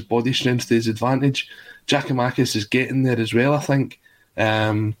use his body strength to his advantage. Giakoumakis is getting there as well, I think.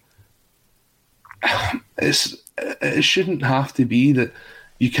 It shouldn't have to be that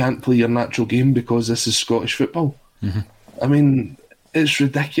you can't play your natural game because this is Scottish football. I mean, it's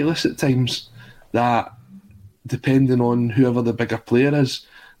ridiculous at times that, depending on whoever the bigger player is,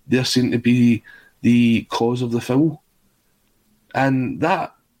 they're seen to be the cause of the foul. And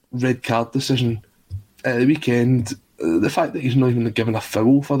that red card decision at the weekend, the fact that he's not even given a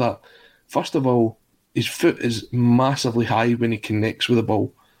foul for that, first of all, his foot is massively high when he connects with the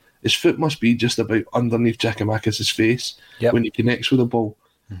ball. His foot must be just about underneath Giakoumakis' face when he connects with the ball.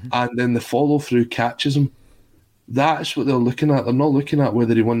 And then the follow-through catches him. That's what they're looking at. They're not looking at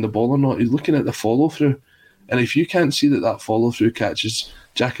whether he won the ball or not. He's looking at the follow-through. And if you can't see that follow-through catches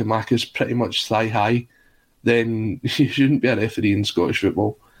Giakoumakis pretty much thigh-high, then you shouldn't be a referee in Scottish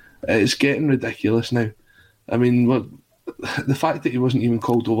football. It's getting ridiculous now. I mean, the fact that he wasn't even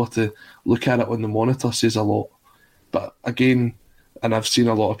called over to look at it on the monitor says a lot. But again, and I've seen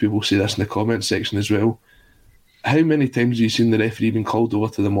a lot of people say this in the comment section as well, how many times have you seen the referee being called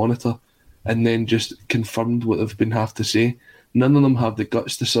over to the monitor and then just confirmed what they've been have to say? None of them have the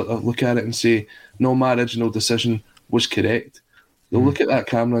guts to sort of look at it and say, no, my original decision was correct. they'll look at that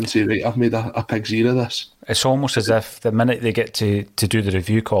camera and say, right, I've made a pig's ear of this. It's almost as if the minute they get to do the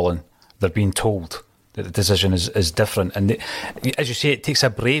review, Colin, they're being told that the decision is different. And as you say, it takes a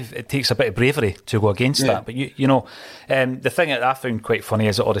bit of bravery to go against that. But you know, the thing that I found quite funny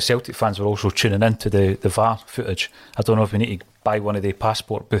is that all the Celtic fans were also tuning into the VAR footage. I don't know if we need to buy one of the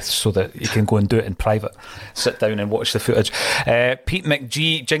passport booths so that you can go and do it in private, sit down and watch the footage. Pete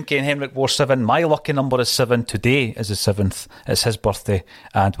McGee, Jinky and Henrik wore 7. My lucky number is 7. Today is the 7th. It's his birthday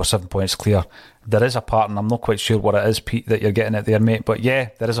and we're 7 points clear. There is a pattern. I'm not quite sure what it is, Pete, that you're getting at there, mate. But yeah,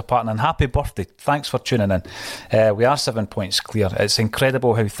 there is a pattern. And happy birthday. Thanks for tuning in. We are 7 points clear. It's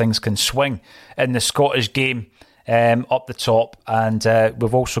incredible how things can swing in the Scottish game up the top. And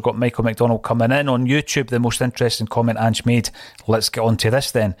we've also got Michael McDonald coming in on YouTube. The most interesting comment Ange made. Let's get on to this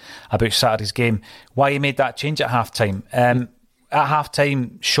then about Saturday's game. Why he made that change at half-time. At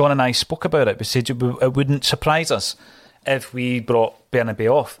half-time, Sean and I spoke about it. We said it wouldn't surprise us if we brought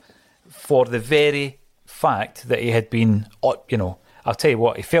Bernabei off, for the very fact that he had been, you know, I'll tell you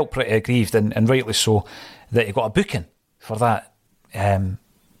what, he felt pretty aggrieved, and rightly so, that he got a booking for that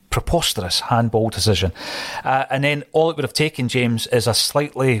preposterous handball decision. And then all it would have taken, James, is a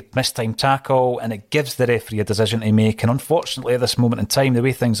slightly mistimed tackle, and it gives the referee a decision to make. And unfortunately, at this moment in time, the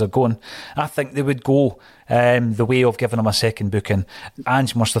way things are going, I think they would go the way of giving him a second booking.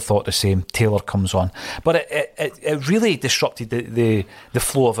 Ange must have thought the same. Taylor comes on. But it really disrupted the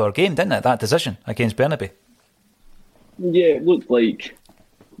flow of our game, didn't it, that decision against Bernabei? Yeah, it looked like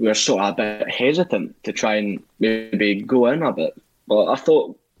we were sort of a bit hesitant to try and maybe go in a bit. But I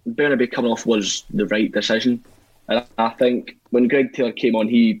thought Bernabei coming off was the right decision. And I think when Greg Taylor came on,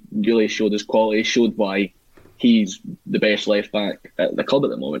 he really showed his quality, showed why he's the best left back at the club at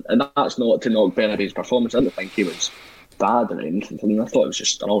the moment. And that's not to knock Bernabei's performance. I didn't think he was bad or anything. I mean, I thought it was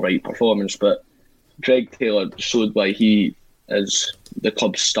just an alright performance. But Greg Taylor showed why he is the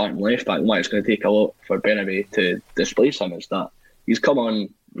club's starting left back and why it's going to take a lot for Bernabei to displace him. Is that he's come on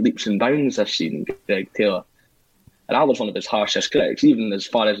leaps and bounds this season, Greg Taylor. And I was one of his harshest critics, even as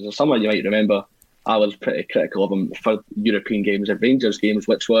far as in the summer, you might remember, I was pretty critical of him for European games and Rangers games,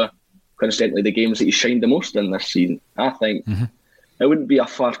 which were coincidentally the games that he shined the most in this season. I think it wouldn't be a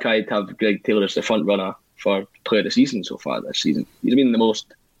far cry to have Greg Taylor as the front runner for player of the season so far this season. He's been the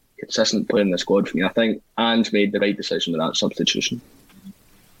most consistent player in the squad for me. I think Ange made the right decision with that substitution.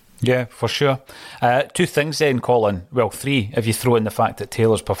 Yeah, for sure. 2 things then, Colin. Well, 3, if you throw in the fact that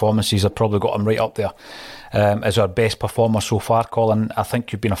Taylor's performances have probably got him right up there as our best performer so far, Colin. I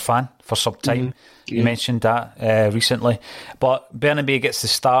think you've been a fan for some time. Yeah. You mentioned that recently. But Bernabei gets the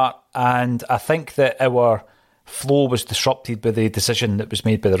start, and I think that our flow was disrupted by the decision that was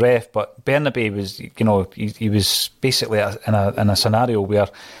made by the ref. But Bernabei was, you know, he was basically in a scenario where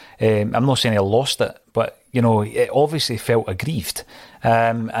I'm not saying he lost it, but you know, it obviously felt aggrieved.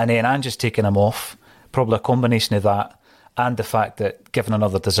 And then Ange's taking him off, probably a combination of that and the fact that given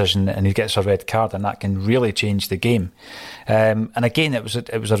another decision and he gets a red card, and that can really change the game. And again, it was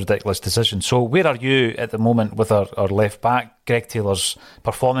a ridiculous decision. So where are you at the moment with our left back, Greg Taylor's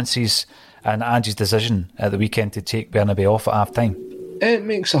performances and Ange's decision at the weekend to take Bernabei off at half time? It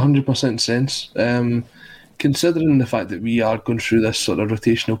makes 100% sense. Considering the fact that we are going through this sort of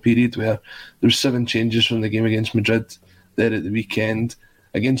rotational period where there's 7 changes from the game against Madrid there at the weekend.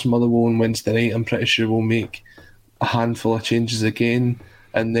 Against Motherwell on Wednesday night, I'm pretty sure we'll make a handful of changes again.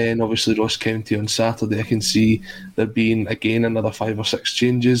 And then obviously Ross County on Saturday, I can see there being again another 5 or 6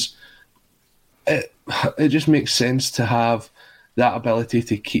 changes. It just makes sense to have that ability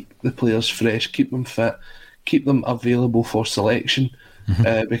to keep the players fresh, keep them fit, keep them available for selection.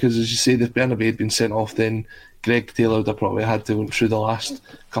 Because as you say, if Bernabei had been sent off, then Greg Taylor would have probably had to go through the last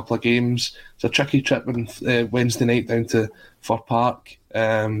couple of games. It's a tricky trip on Wednesday night down to Fir Park,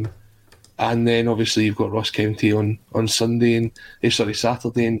 and then obviously you've got Ross County on Saturday,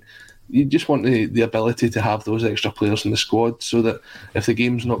 and you just want the ability to have those extra players in the squad so that if the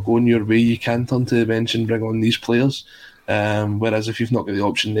game's not going your way, you can turn to the bench and bring on these players. Whereas if you've not got the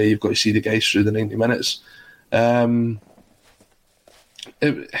option there, you've got to see the guys through the 90 minutes.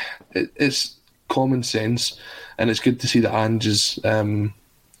 It's common sense, and it's good to see that Ange is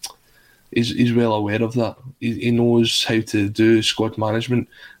he's well aware of that. He knows how to do squad management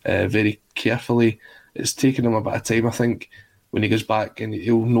very carefully. It's taken him a bit of time, I think, when he goes back, and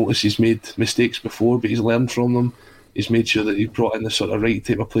he'll notice he's made mistakes before, but he's learned from them. He's made sure that he brought in the sort of right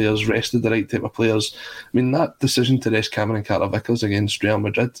type of players, rested the right type of players. I mean, that decision to rest Cameron Carter-Vickers against Real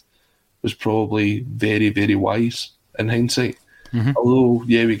Madrid was probably very, very wise in hindsight. Although,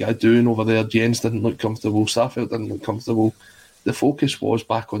 yeah, we got a doing over there. Jens didn't look comfortable. Starfield didn't look comfortable. The focus was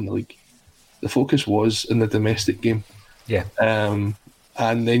back on the league. The focus was in the domestic game. Yeah.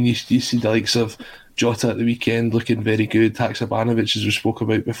 And then you see the likes of Jota at the weekend looking very good. Haksabanovic, as we spoke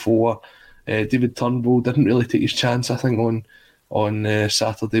about before. David Turnbull didn't really take his chance, I think, on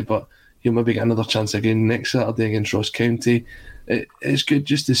Saturday, but he'll maybe get another chance again next Saturday against Ross County. It's good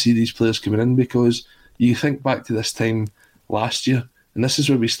just to see these players coming in, because you think back to this time last year, and this is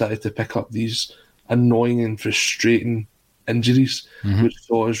where we started to pick up these annoying and frustrating injuries, which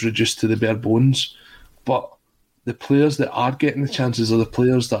saw us reduced to the bare bones. But the players that are getting the chances, or the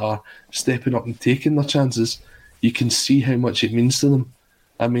players that are stepping up and taking their chances, you can see how much it means to them.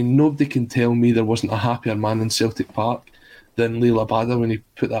 I mean, nobody can tell me there wasn't a happier man in Celtic Park than Liel Abada when he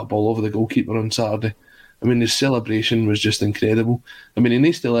put that ball over the goalkeeper on Saturday. I mean, his celebration was just incredible. I mean, he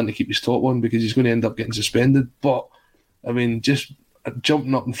needs to learn to keep his top on, because he's going to end up getting suspended. But, I mean, just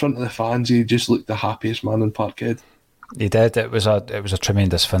jumping up in front of the fans, he just looked the happiest man in Parkhead. He did. It was a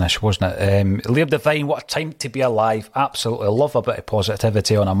tremendous finish, wasn't it? Liam Devine, what a time to be alive. Absolutely love a bit of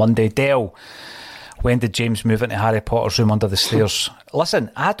positivity on a Monday. Dale, when did James move into Harry Potter's room under the stairs?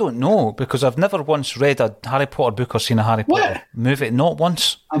 Listen, I don't know, because I've never once read a Harry Potter book or seen a Harry Potter movie. Not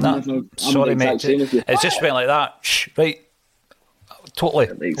once. Sorry, mate. It's just went like that. Shh, right. Totally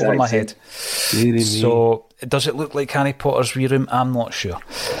over my head. So, does it look like Harry Potter's wee room? I'm not sure.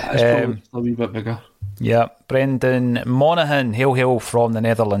 It's probably a wee bit bigger. Yeah, Brendan Monaghan, hail from the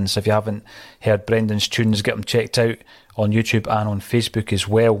Netherlands. If you haven't heard Brendan's tunes, get them checked out on YouTube and on Facebook as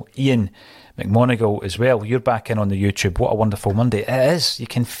well. Ian McMonigal as well. You're back in on the YouTube. What a wonderful Monday it is. You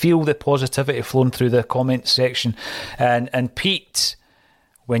can feel the positivity flowing through the comment section. And Pete,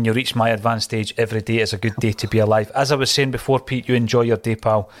 when you reach my advanced age, every day is a good day to be alive. As I was saying before, Pete, you enjoy your day,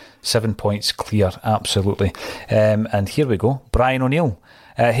 pal. 7 points clear, absolutely. And here we go. Brian O'Neill.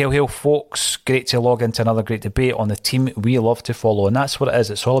 Hail, folks. Great to log into another great debate on the team we love to follow. And that's what it is.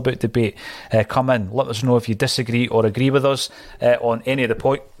 It's all about debate. Come in. Let us know if you disagree or agree with us on any of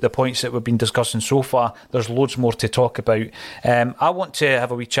the points that we've been discussing so far. There's loads more to talk about. I want to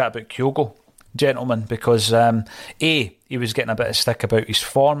have a wee chat about Kyogo, gentlemen, because he was getting a bit of stick about his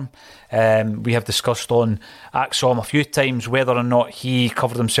form. We have discussed on Axom a few times whether or not he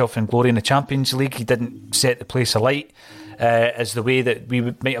covered himself in glory in the Champions League. He didn't set the place alight as the way that we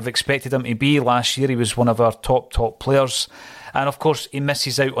might have expected him to be. Last year he was one of our top players, and of course he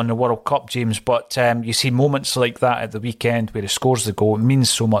misses out on the World Cup, James, but you see moments like that at the weekend where he scores the goal. It means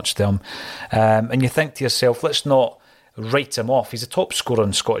so much to him, and you think to yourself, let's not write him off. He's a top scorer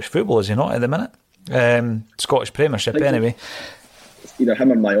in Scottish football, is he not, at the minute? Scottish Premiership anyway. It's either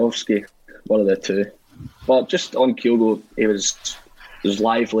him or Majowski, one of the two. But just on Kyogo, he was as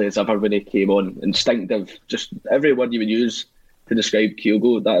lively as ever when he came on, instinctive, just every word you would use to describe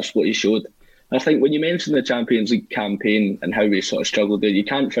Kyogo, that's what he showed. And I think when you mention the Champions League campaign and how we sort of struggled there, you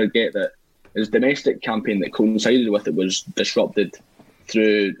can't forget that his domestic campaign that coincided with it was disrupted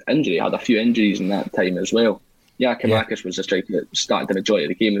through injury. He had a few injuries in that time as well. Giakoumakis was the striker that started the majority of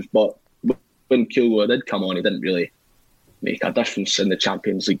the games, but when Kyogo did come on, he didn't really make a difference in the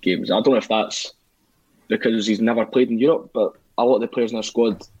Champions League games. I don't know if that's because he's never played in Europe, but a lot of the players in our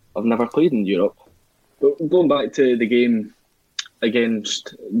squad have never played in Europe. But going back to the game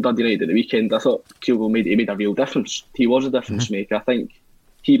against Dundee United at the weekend, I thought Kyogo made a real difference. He was a difference maker. I think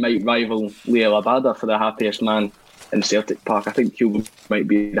he might rival Liel Abada for the happiest man in Celtic Park. I think Kyogo might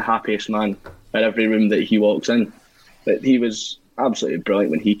be the happiest man in every room that he walks in. But he was absolutely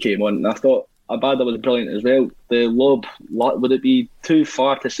brilliant when he came on. And I thought Abada was brilliant as well. The lob, would it be too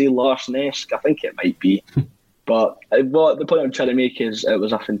far to say Larson-esque? I think it might be. But the point I'm trying to make is it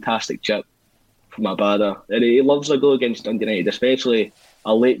was a fantastic chip from Abada. And he loves a goal against Dundee United, especially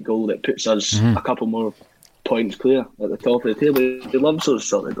a late goal that puts us a couple more points clear at the top of the table. He loves those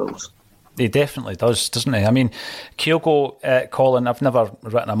sort of goals. He definitely does, doesn't he? I mean, Kyogo, Colin, I've never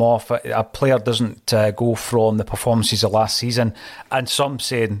written him off. A player doesn't go from the performances of last season, and some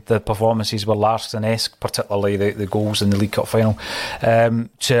saying the performances were Larson-esque, particularly the goals in the League Cup final,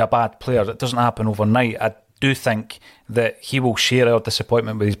 to a bad player. It doesn't happen overnight. I do think that he will share our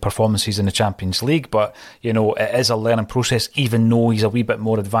disappointment with his performances in the Champions League, but you know, it is a learning process. Even though he's a wee bit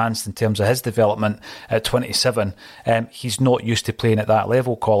more advanced in terms of his development at 27, he's not used to playing at that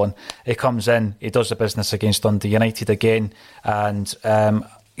level, Colin. He comes in, he does the business against Dundee United again, and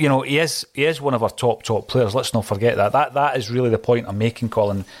you know, he is one of our top players. Let's not forget that. That is really the point I'm making,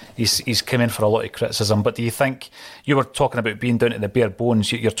 Colin. He's come in for a lot of criticism, but do you think, you were talking about being down to the bare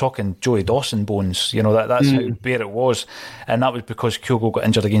bones, you're talking Joey Dawson bones, you know, that's how bare it was, and that was because Kyogo got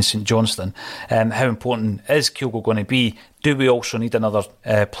injured against St Johnstone. How important is Kyogo going to be? Do we also need another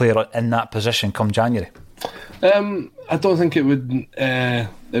player in that position come January? I don't think it wouldn't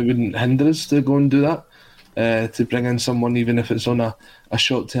hinder us to go and do that. to bring in someone, even if it's on a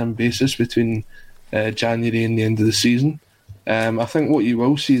short-term basis between January and the end of the season. I think what you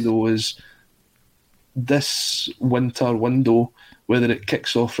will see, though, is this winter window, whether it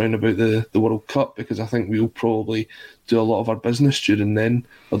kicks off round about the World Cup, because I think we'll probably do a lot of our business during then,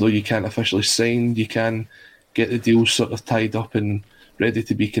 although you can't officially sign, you can get the deals sort of tied up and ready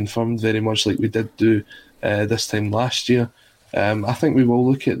to be confirmed, very much like we did do this time last year. I think we will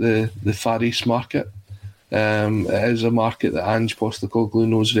look at the Far East market. It is a market that Ange Postecoglou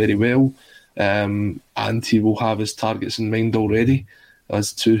knows very well, and he will have his targets in mind already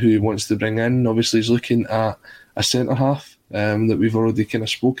as to who he wants to bring in. Obviously, he's looking at a centre-half that we've already kind of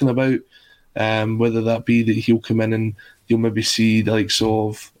spoken about, whether that be that he'll come in and you'll maybe see the likes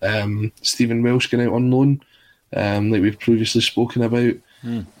of Stephen Welsh going out on loan, like we've previously spoken about.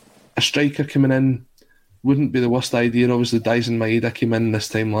 A striker coming in wouldn't be the worst idea. Obviously, Dyson Maeda came in this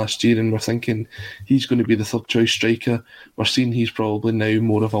time last year and we're thinking he's going to be the third choice striker. We're seeing he's probably now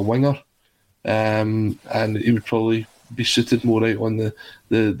more of a winger, and he would probably be suited more out on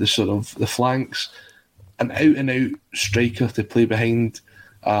the sort of the flanks. An out and out striker to play behind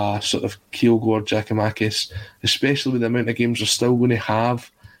sort of Kyogo Giacomakis, especially with the amount of games we're still going to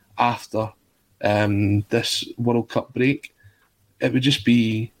have after this World Cup break. It would just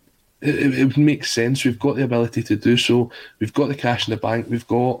be, it would make sense. We've got the ability to do so. We've got the cash in the bank. We've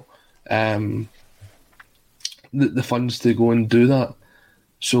got the funds to go and do that.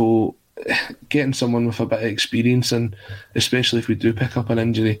 So getting someone with a bit of experience, and especially if we do pick up an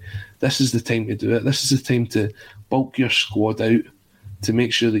injury, this is the time to do it. This is the time to bulk your squad out to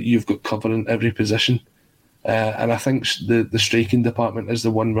make sure that you've got cover in every position. And I think the striking department is the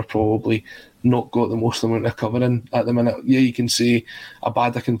one we're probably not got the most amount of cover in at the minute. Yeah, you can say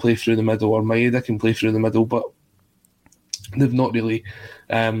Abada can play through the middle or Maeda can play through the middle, but they've not really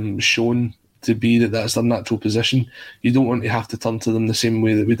shown to be that's their natural position. You don't want to have to turn to them the same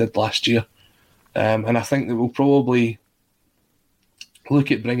way that we did last year. And I think that we'll probably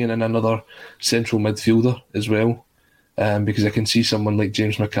look at bringing in another central midfielder as well, because I can see someone like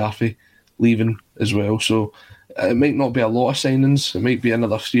James McCarthy leaving as well. So it might not be a lot of signings. It might be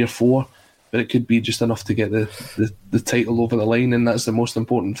another 3 or 4, but it could be just enough to get the title over the line, and that's the most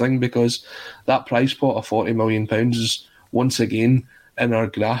important thing, because that prize pot of £40 million is once again in our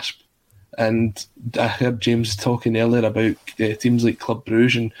grasp. And I heard James talking earlier about teams like Club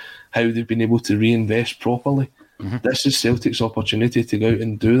Brugge and how they've been able to reinvest properly. Mm-hmm. This is Celtic's opportunity to go out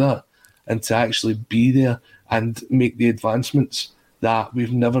and do that, and to actually be there and make the advancements that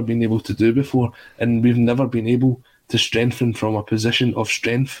we've never been able to do before, and we've never been able to strengthen from a position of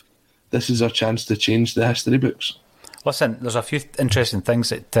strength. This is our chance to change the history books. Listen, there's a few interesting things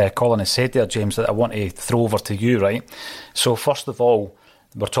that Colin has said there, James, that I want to throw over to you, right? So first of all,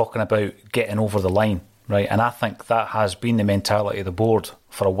 we're talking about getting over the line, right? And I think that has been the mentality of the board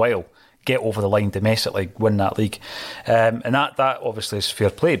for a while. Get over the line domestically, win that league. And that obviously is fair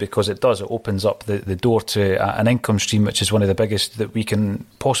play, because it opens up the door to an income stream which is one of the biggest that we can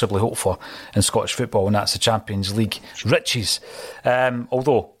possibly hope for in Scottish football, and that's the Champions League riches.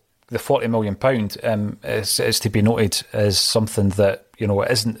 Although the £40 million is to be noted as something that,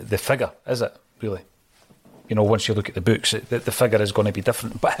 it isn't the figure, is it, really? Once you look at the books, the figure is going to be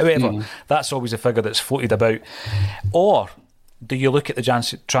different. But however, that's always a figure that's floated about. Or do you look at the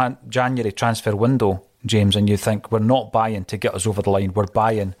January transfer window, James, and you think we're not buying to get us over the line, we're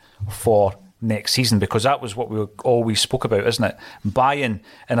buying for next season? Because that was what we always spoke about, isn't it? Buying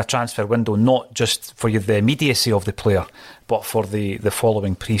in a transfer window, not just for the immediacy of the player, but for the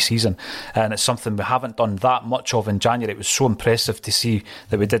following pre-season. And it's something we haven't done that much of in January. It was so impressive to see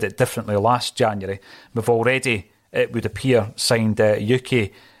that we did it differently last January. We've already, it would appear, signed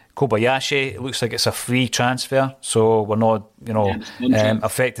Yuki Kobayashi. It looks like it's a free transfer, so we're not,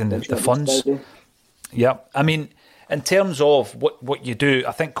 affecting the funds. Yeah, I mean, in terms of what you do,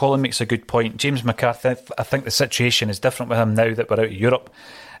 I think Colin makes a good point. James McCarthy, I think the situation is different with him now that we're out of Europe.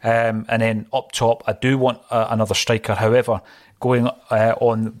 And then up top, I do want another striker. However, going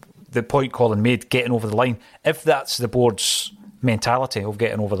on the point Colin made, getting over the line, if that's the board's mentality of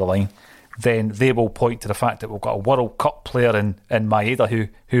getting over the line, then they will point to the fact that we've got a World Cup player in Maeda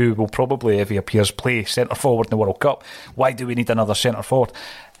who will probably, if he appears, play centre forward in the World Cup. Why do we need another centre forward?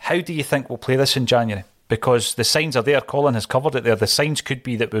 How do you think we'll play this in January? Because the signs are there. Colin has covered it there. The signs could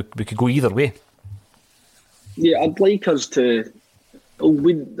be that we could go either way. Yeah, I'd like us to,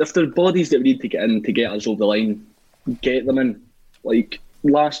 if there's bodies that we need to get in to get us over the line, get them in. Like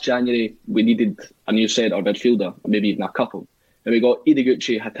last January, we needed a new centre midfielder, maybe even a couple. And we got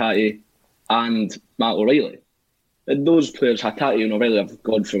Ideguchi, Hatate and Matt O'Reilly. those players, Hatate and O'Reilly, have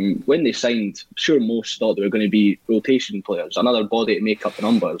gone from when they signed. I'm sure most thought they were going to be rotation players, another body to make up the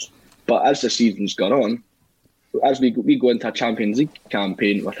numbers. But as the season's gone on, as we go into a Champions League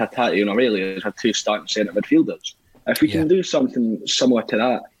campaign with Hatate and O'Reilly as our 2 starting centre midfielders, if we can do something similar to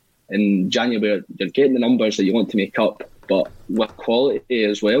that in January, you're getting the numbers that you want to make up, but with quality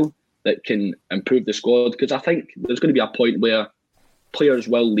as well that can improve the squad. Because I think there's going to be a point where players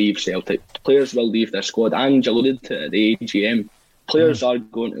will leave Celtic. Players will leave their squad. Ange alluded to the AGM. Players are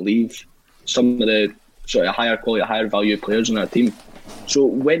going to leave some of the sort of higher quality, higher value players in our team. So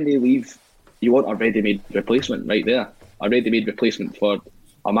when they leave, you want a ready-made replacement right there. A ready-made replacement for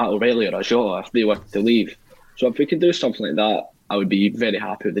a Matt O'Reilly or a Shaw if they were to leave. So if we can do something like that, I would be very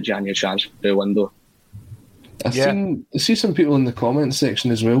happy with the January transfer window. I see some people in the comments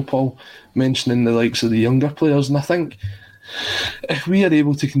section as well, Paul, mentioning the likes of the younger players, and I think if we are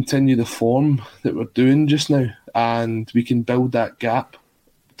able to continue the form that we're doing just now and we can build that gap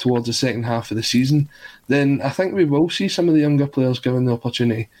towards the second half of the season, then I think we will see some of the younger players given the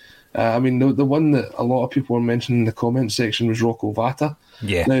opportunity. I mean, the one that a lot of people were mentioning in the comments section was Rocco Vata.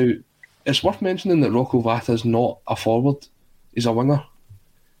 Yeah. Now, it's worth mentioning that Rocco Vata is not a forward. He's a winger.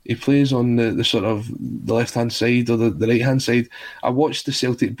 He plays on the sort of the left-hand side or the right-hand side. I watched the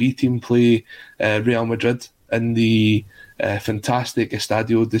Celtic B team play Real Madrid in the fantastic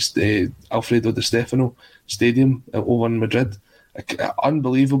Estadio Alfredo Di Stefano Stadium over in Madrid.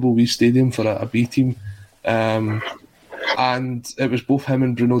 Unbelievable wee stadium for a B team. And it was both him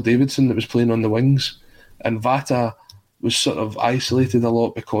and Bruno Davidson that was playing on the wings. And Vata was sort of isolated a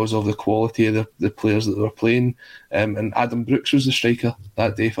lot because of the quality of the players that they were playing. And Adam Brooks was the striker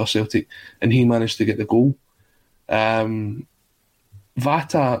that day for Celtic, and he managed to get the goal. Vata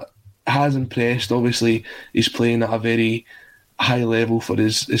has impressed. Obviously, he's playing at a very high level for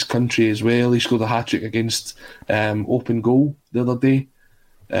his country as well. He scored a hat-trick against Open Goal the other day.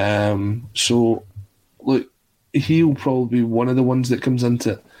 So, look, he'll probably be one of the ones that comes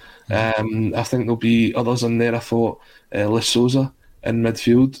into it. I think there'll be others in there. I thought Lis Souza in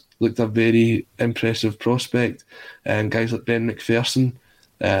midfield looked a very impressive prospect, and guys like Ben McPherson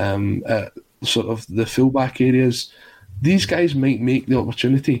at sort of the fullback areas. These guys might make the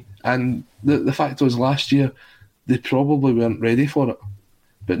opportunity, and the fact was last year they probably weren't ready for it.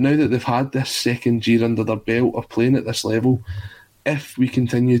 But now that they've had this second year under their belt of playing at this level, if we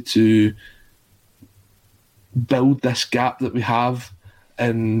continue to build this gap that we have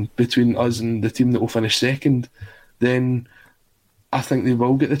in between us and the team that will finish second, then I think they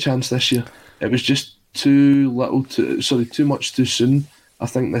will get the chance this year. It was just too much too soon, I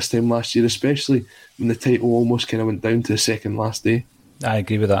think, this time last year, especially when the title almost kind of went down to the second last day. I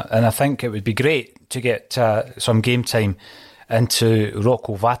agree with that, and I think it would be great to get some game time into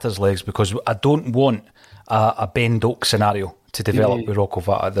Rocco Vata's legs, because I don't want a Ben Doak scenario to develop with Rocco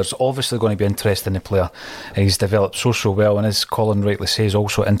Vata. There's obviously going to be interest in the player. He's developed so well, and as Colin rightly says,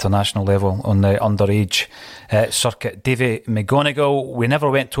 also at international level on the underage circuit. Davy McGonigal, we never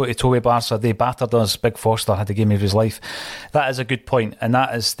went toe-to-toe with Barca. They battered us. Big Foster had the game of his life. That is a good point, and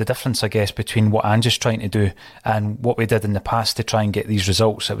that is the difference, I guess, between what Ange is trying to do and what we did in the past to try and get these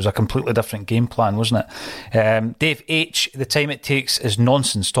results. It was a completely different game plan, wasn't it? Dave H, the time it takes is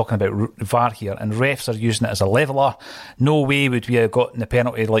nonsense, talking about VAR here, and refs are using it as a leveller. No way would we have gotten the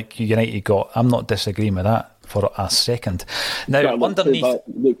penalty like United got. I'm not disagreeing with that for a second. Now, underneath...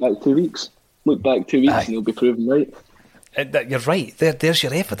 Look back 2 weeks. Look back 2 weeks and you'll be proven right. You're right. There's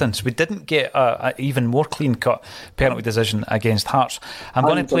your evidence. We didn't get a even more clean-cut penalty decision against Hearts. I'm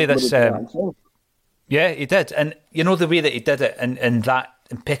going to play this... yeah, he did. And you know the way that he did it in that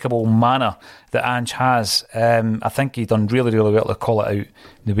impeccable manner that Ange has, I think he done really well to call it out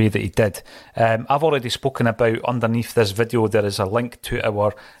the way that he did. I've already spoken about, underneath this video there is a link to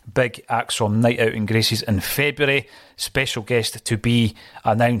our big AXOM night out in Gracies in February. Special guest to be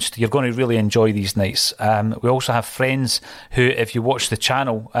announced. You're going to really enjoy these nights. We also have friends who, if you watch the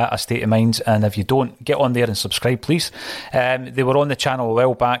channel at A State of Mind, and if you don't, get on there and subscribe please. They were on the channel a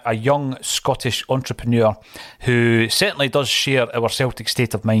while back, a young Scottish entrepreneur who certainly does share our Celtic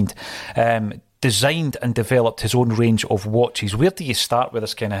state of mind. Designed and developed his own range of watches. Where do you start with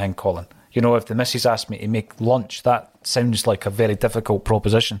this kind of thing, Colin? You know, if the missus asked me to make lunch, that sounds like a very difficult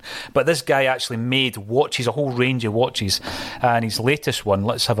proposition. But this guy actually made watches, a whole range of watches. And his latest one,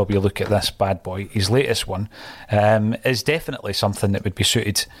 let's have a wee look at this bad boy. His latest one is definitely something that would be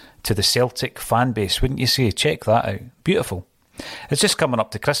suited to the Celtic fan base, wouldn't you say? Check that out. Beautiful. It's just coming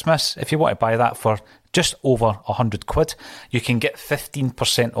up to Christmas. If you want to buy that for just over £100, you can get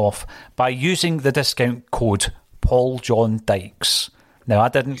 15% off by using the discount code Paul John Dykes. Now, I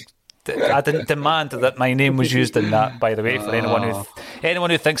didn't I didn't demand that my name was used in that, by the way, for anyone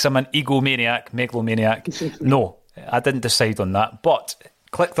who thinks I'm an megalomaniac. No, I didn't decide on that. But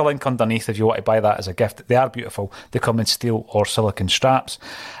click the link underneath if you want to buy that as a gift. They are beautiful. They come in steel or silicone straps.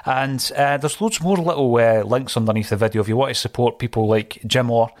 And there's loads more little links underneath the video. If you want to support people like Jim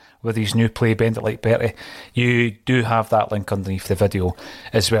Orr with his new play, Bend It Like Bertie, you do have that link underneath the video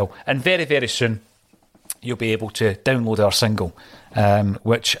as well. And very, very soon, you'll be able to download our single,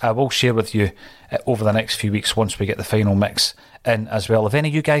 which I will share with you over the next few weeks once we get the final mix in as well. Have any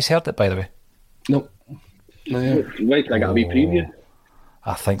of you guys heard it, by the way? Nope. Wait till I got a wee preview.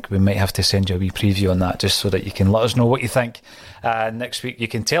 I think we might have to send you a wee preview on that just so that you can let us know what you think. Next week you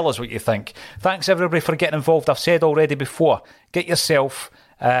can tell us what you think. Thanks everybody for getting involved. I've said already before, get yourself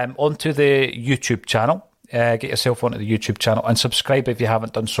onto the YouTube channel. Get yourself onto the YouTube channel and subscribe if you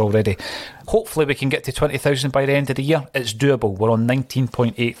haven't done so already. Hopefully we can get to 20,000 by the end of the year. It's doable. We're on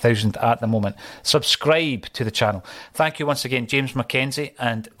 19.8 thousand at the moment. Subscribe to the channel. Thank you once again, James Mackenzie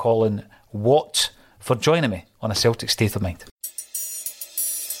and Colin Watt, for joining me on A Celtic State of Mind.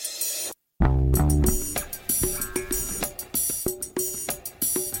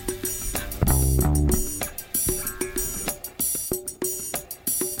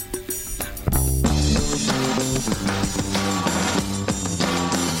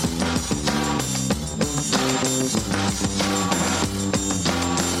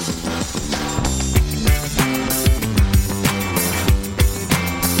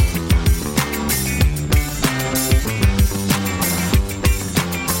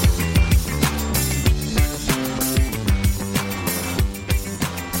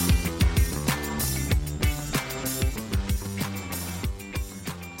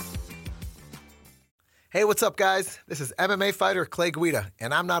 Hey, what's up, guys? This is MMA fighter Clay Guida,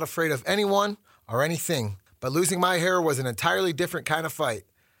 and I'm not afraid of anyone or anything. But losing my hair was an entirely different kind of fight.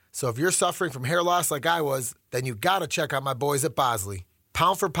 So if you're suffering from hair loss like I was, then you gotta check out my boys at Bosley.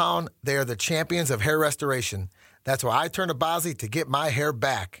 Pound for pound, they are the champions of hair restoration. That's why I turned to Bosley to get my hair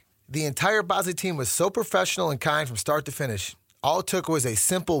back. The entire Bosley team was so professional and kind from start to finish. All it took was a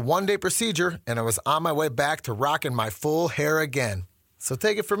simple one-day procedure, and I was on my way back to rocking my full hair again. So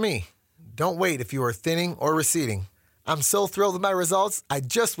take it from me. Don't wait if you are thinning or receding. I'm so thrilled with my results, I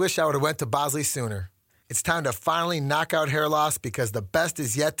just wish I would have went to Bosley sooner. It's time to finally knock out hair loss because the best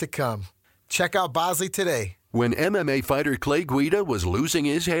is yet to come. Check out Bosley today. When MMA fighter Clay Guida was losing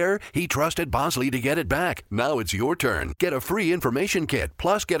his hair, he trusted Bosley to get it back. Now it's your turn. Get a free information kit,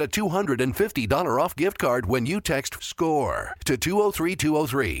 plus get a $250 off gift card when you text SCORE to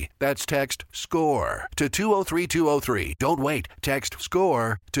 203203. That's text SCORE to 203203. Don't wait. Text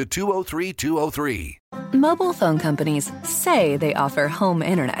SCORE to 203203. Mobile phone companies say they offer home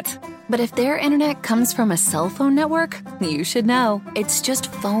internet. But if their internet comes from a cell phone network, you should know. It's just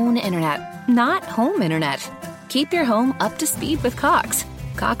phone internet, not home internet. Keep your home up to speed with Cox.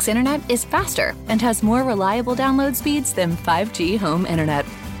 Cox internet is faster and has more reliable download speeds than 5G home internet.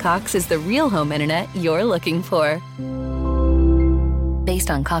 Cox is the real home internet you're looking for. Based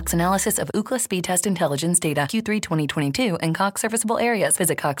on Cox analysis of Ookla speed test intelligence data, Q3 2022, and Cox serviceable areas.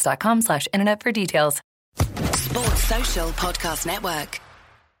 Visit cox.com/internet for details. Sports Social Podcast Network.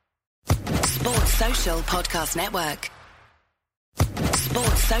 Sports Social Podcast Network.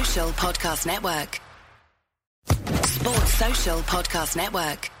 Sports Social Podcast Network. Sports Social Podcast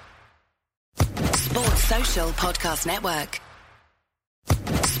Network. Sports Social Podcast Network.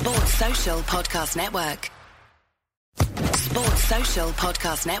 Sports Social Podcast Network. Sports Social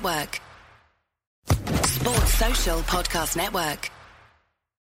Podcast Network. Sports Social Podcast Network.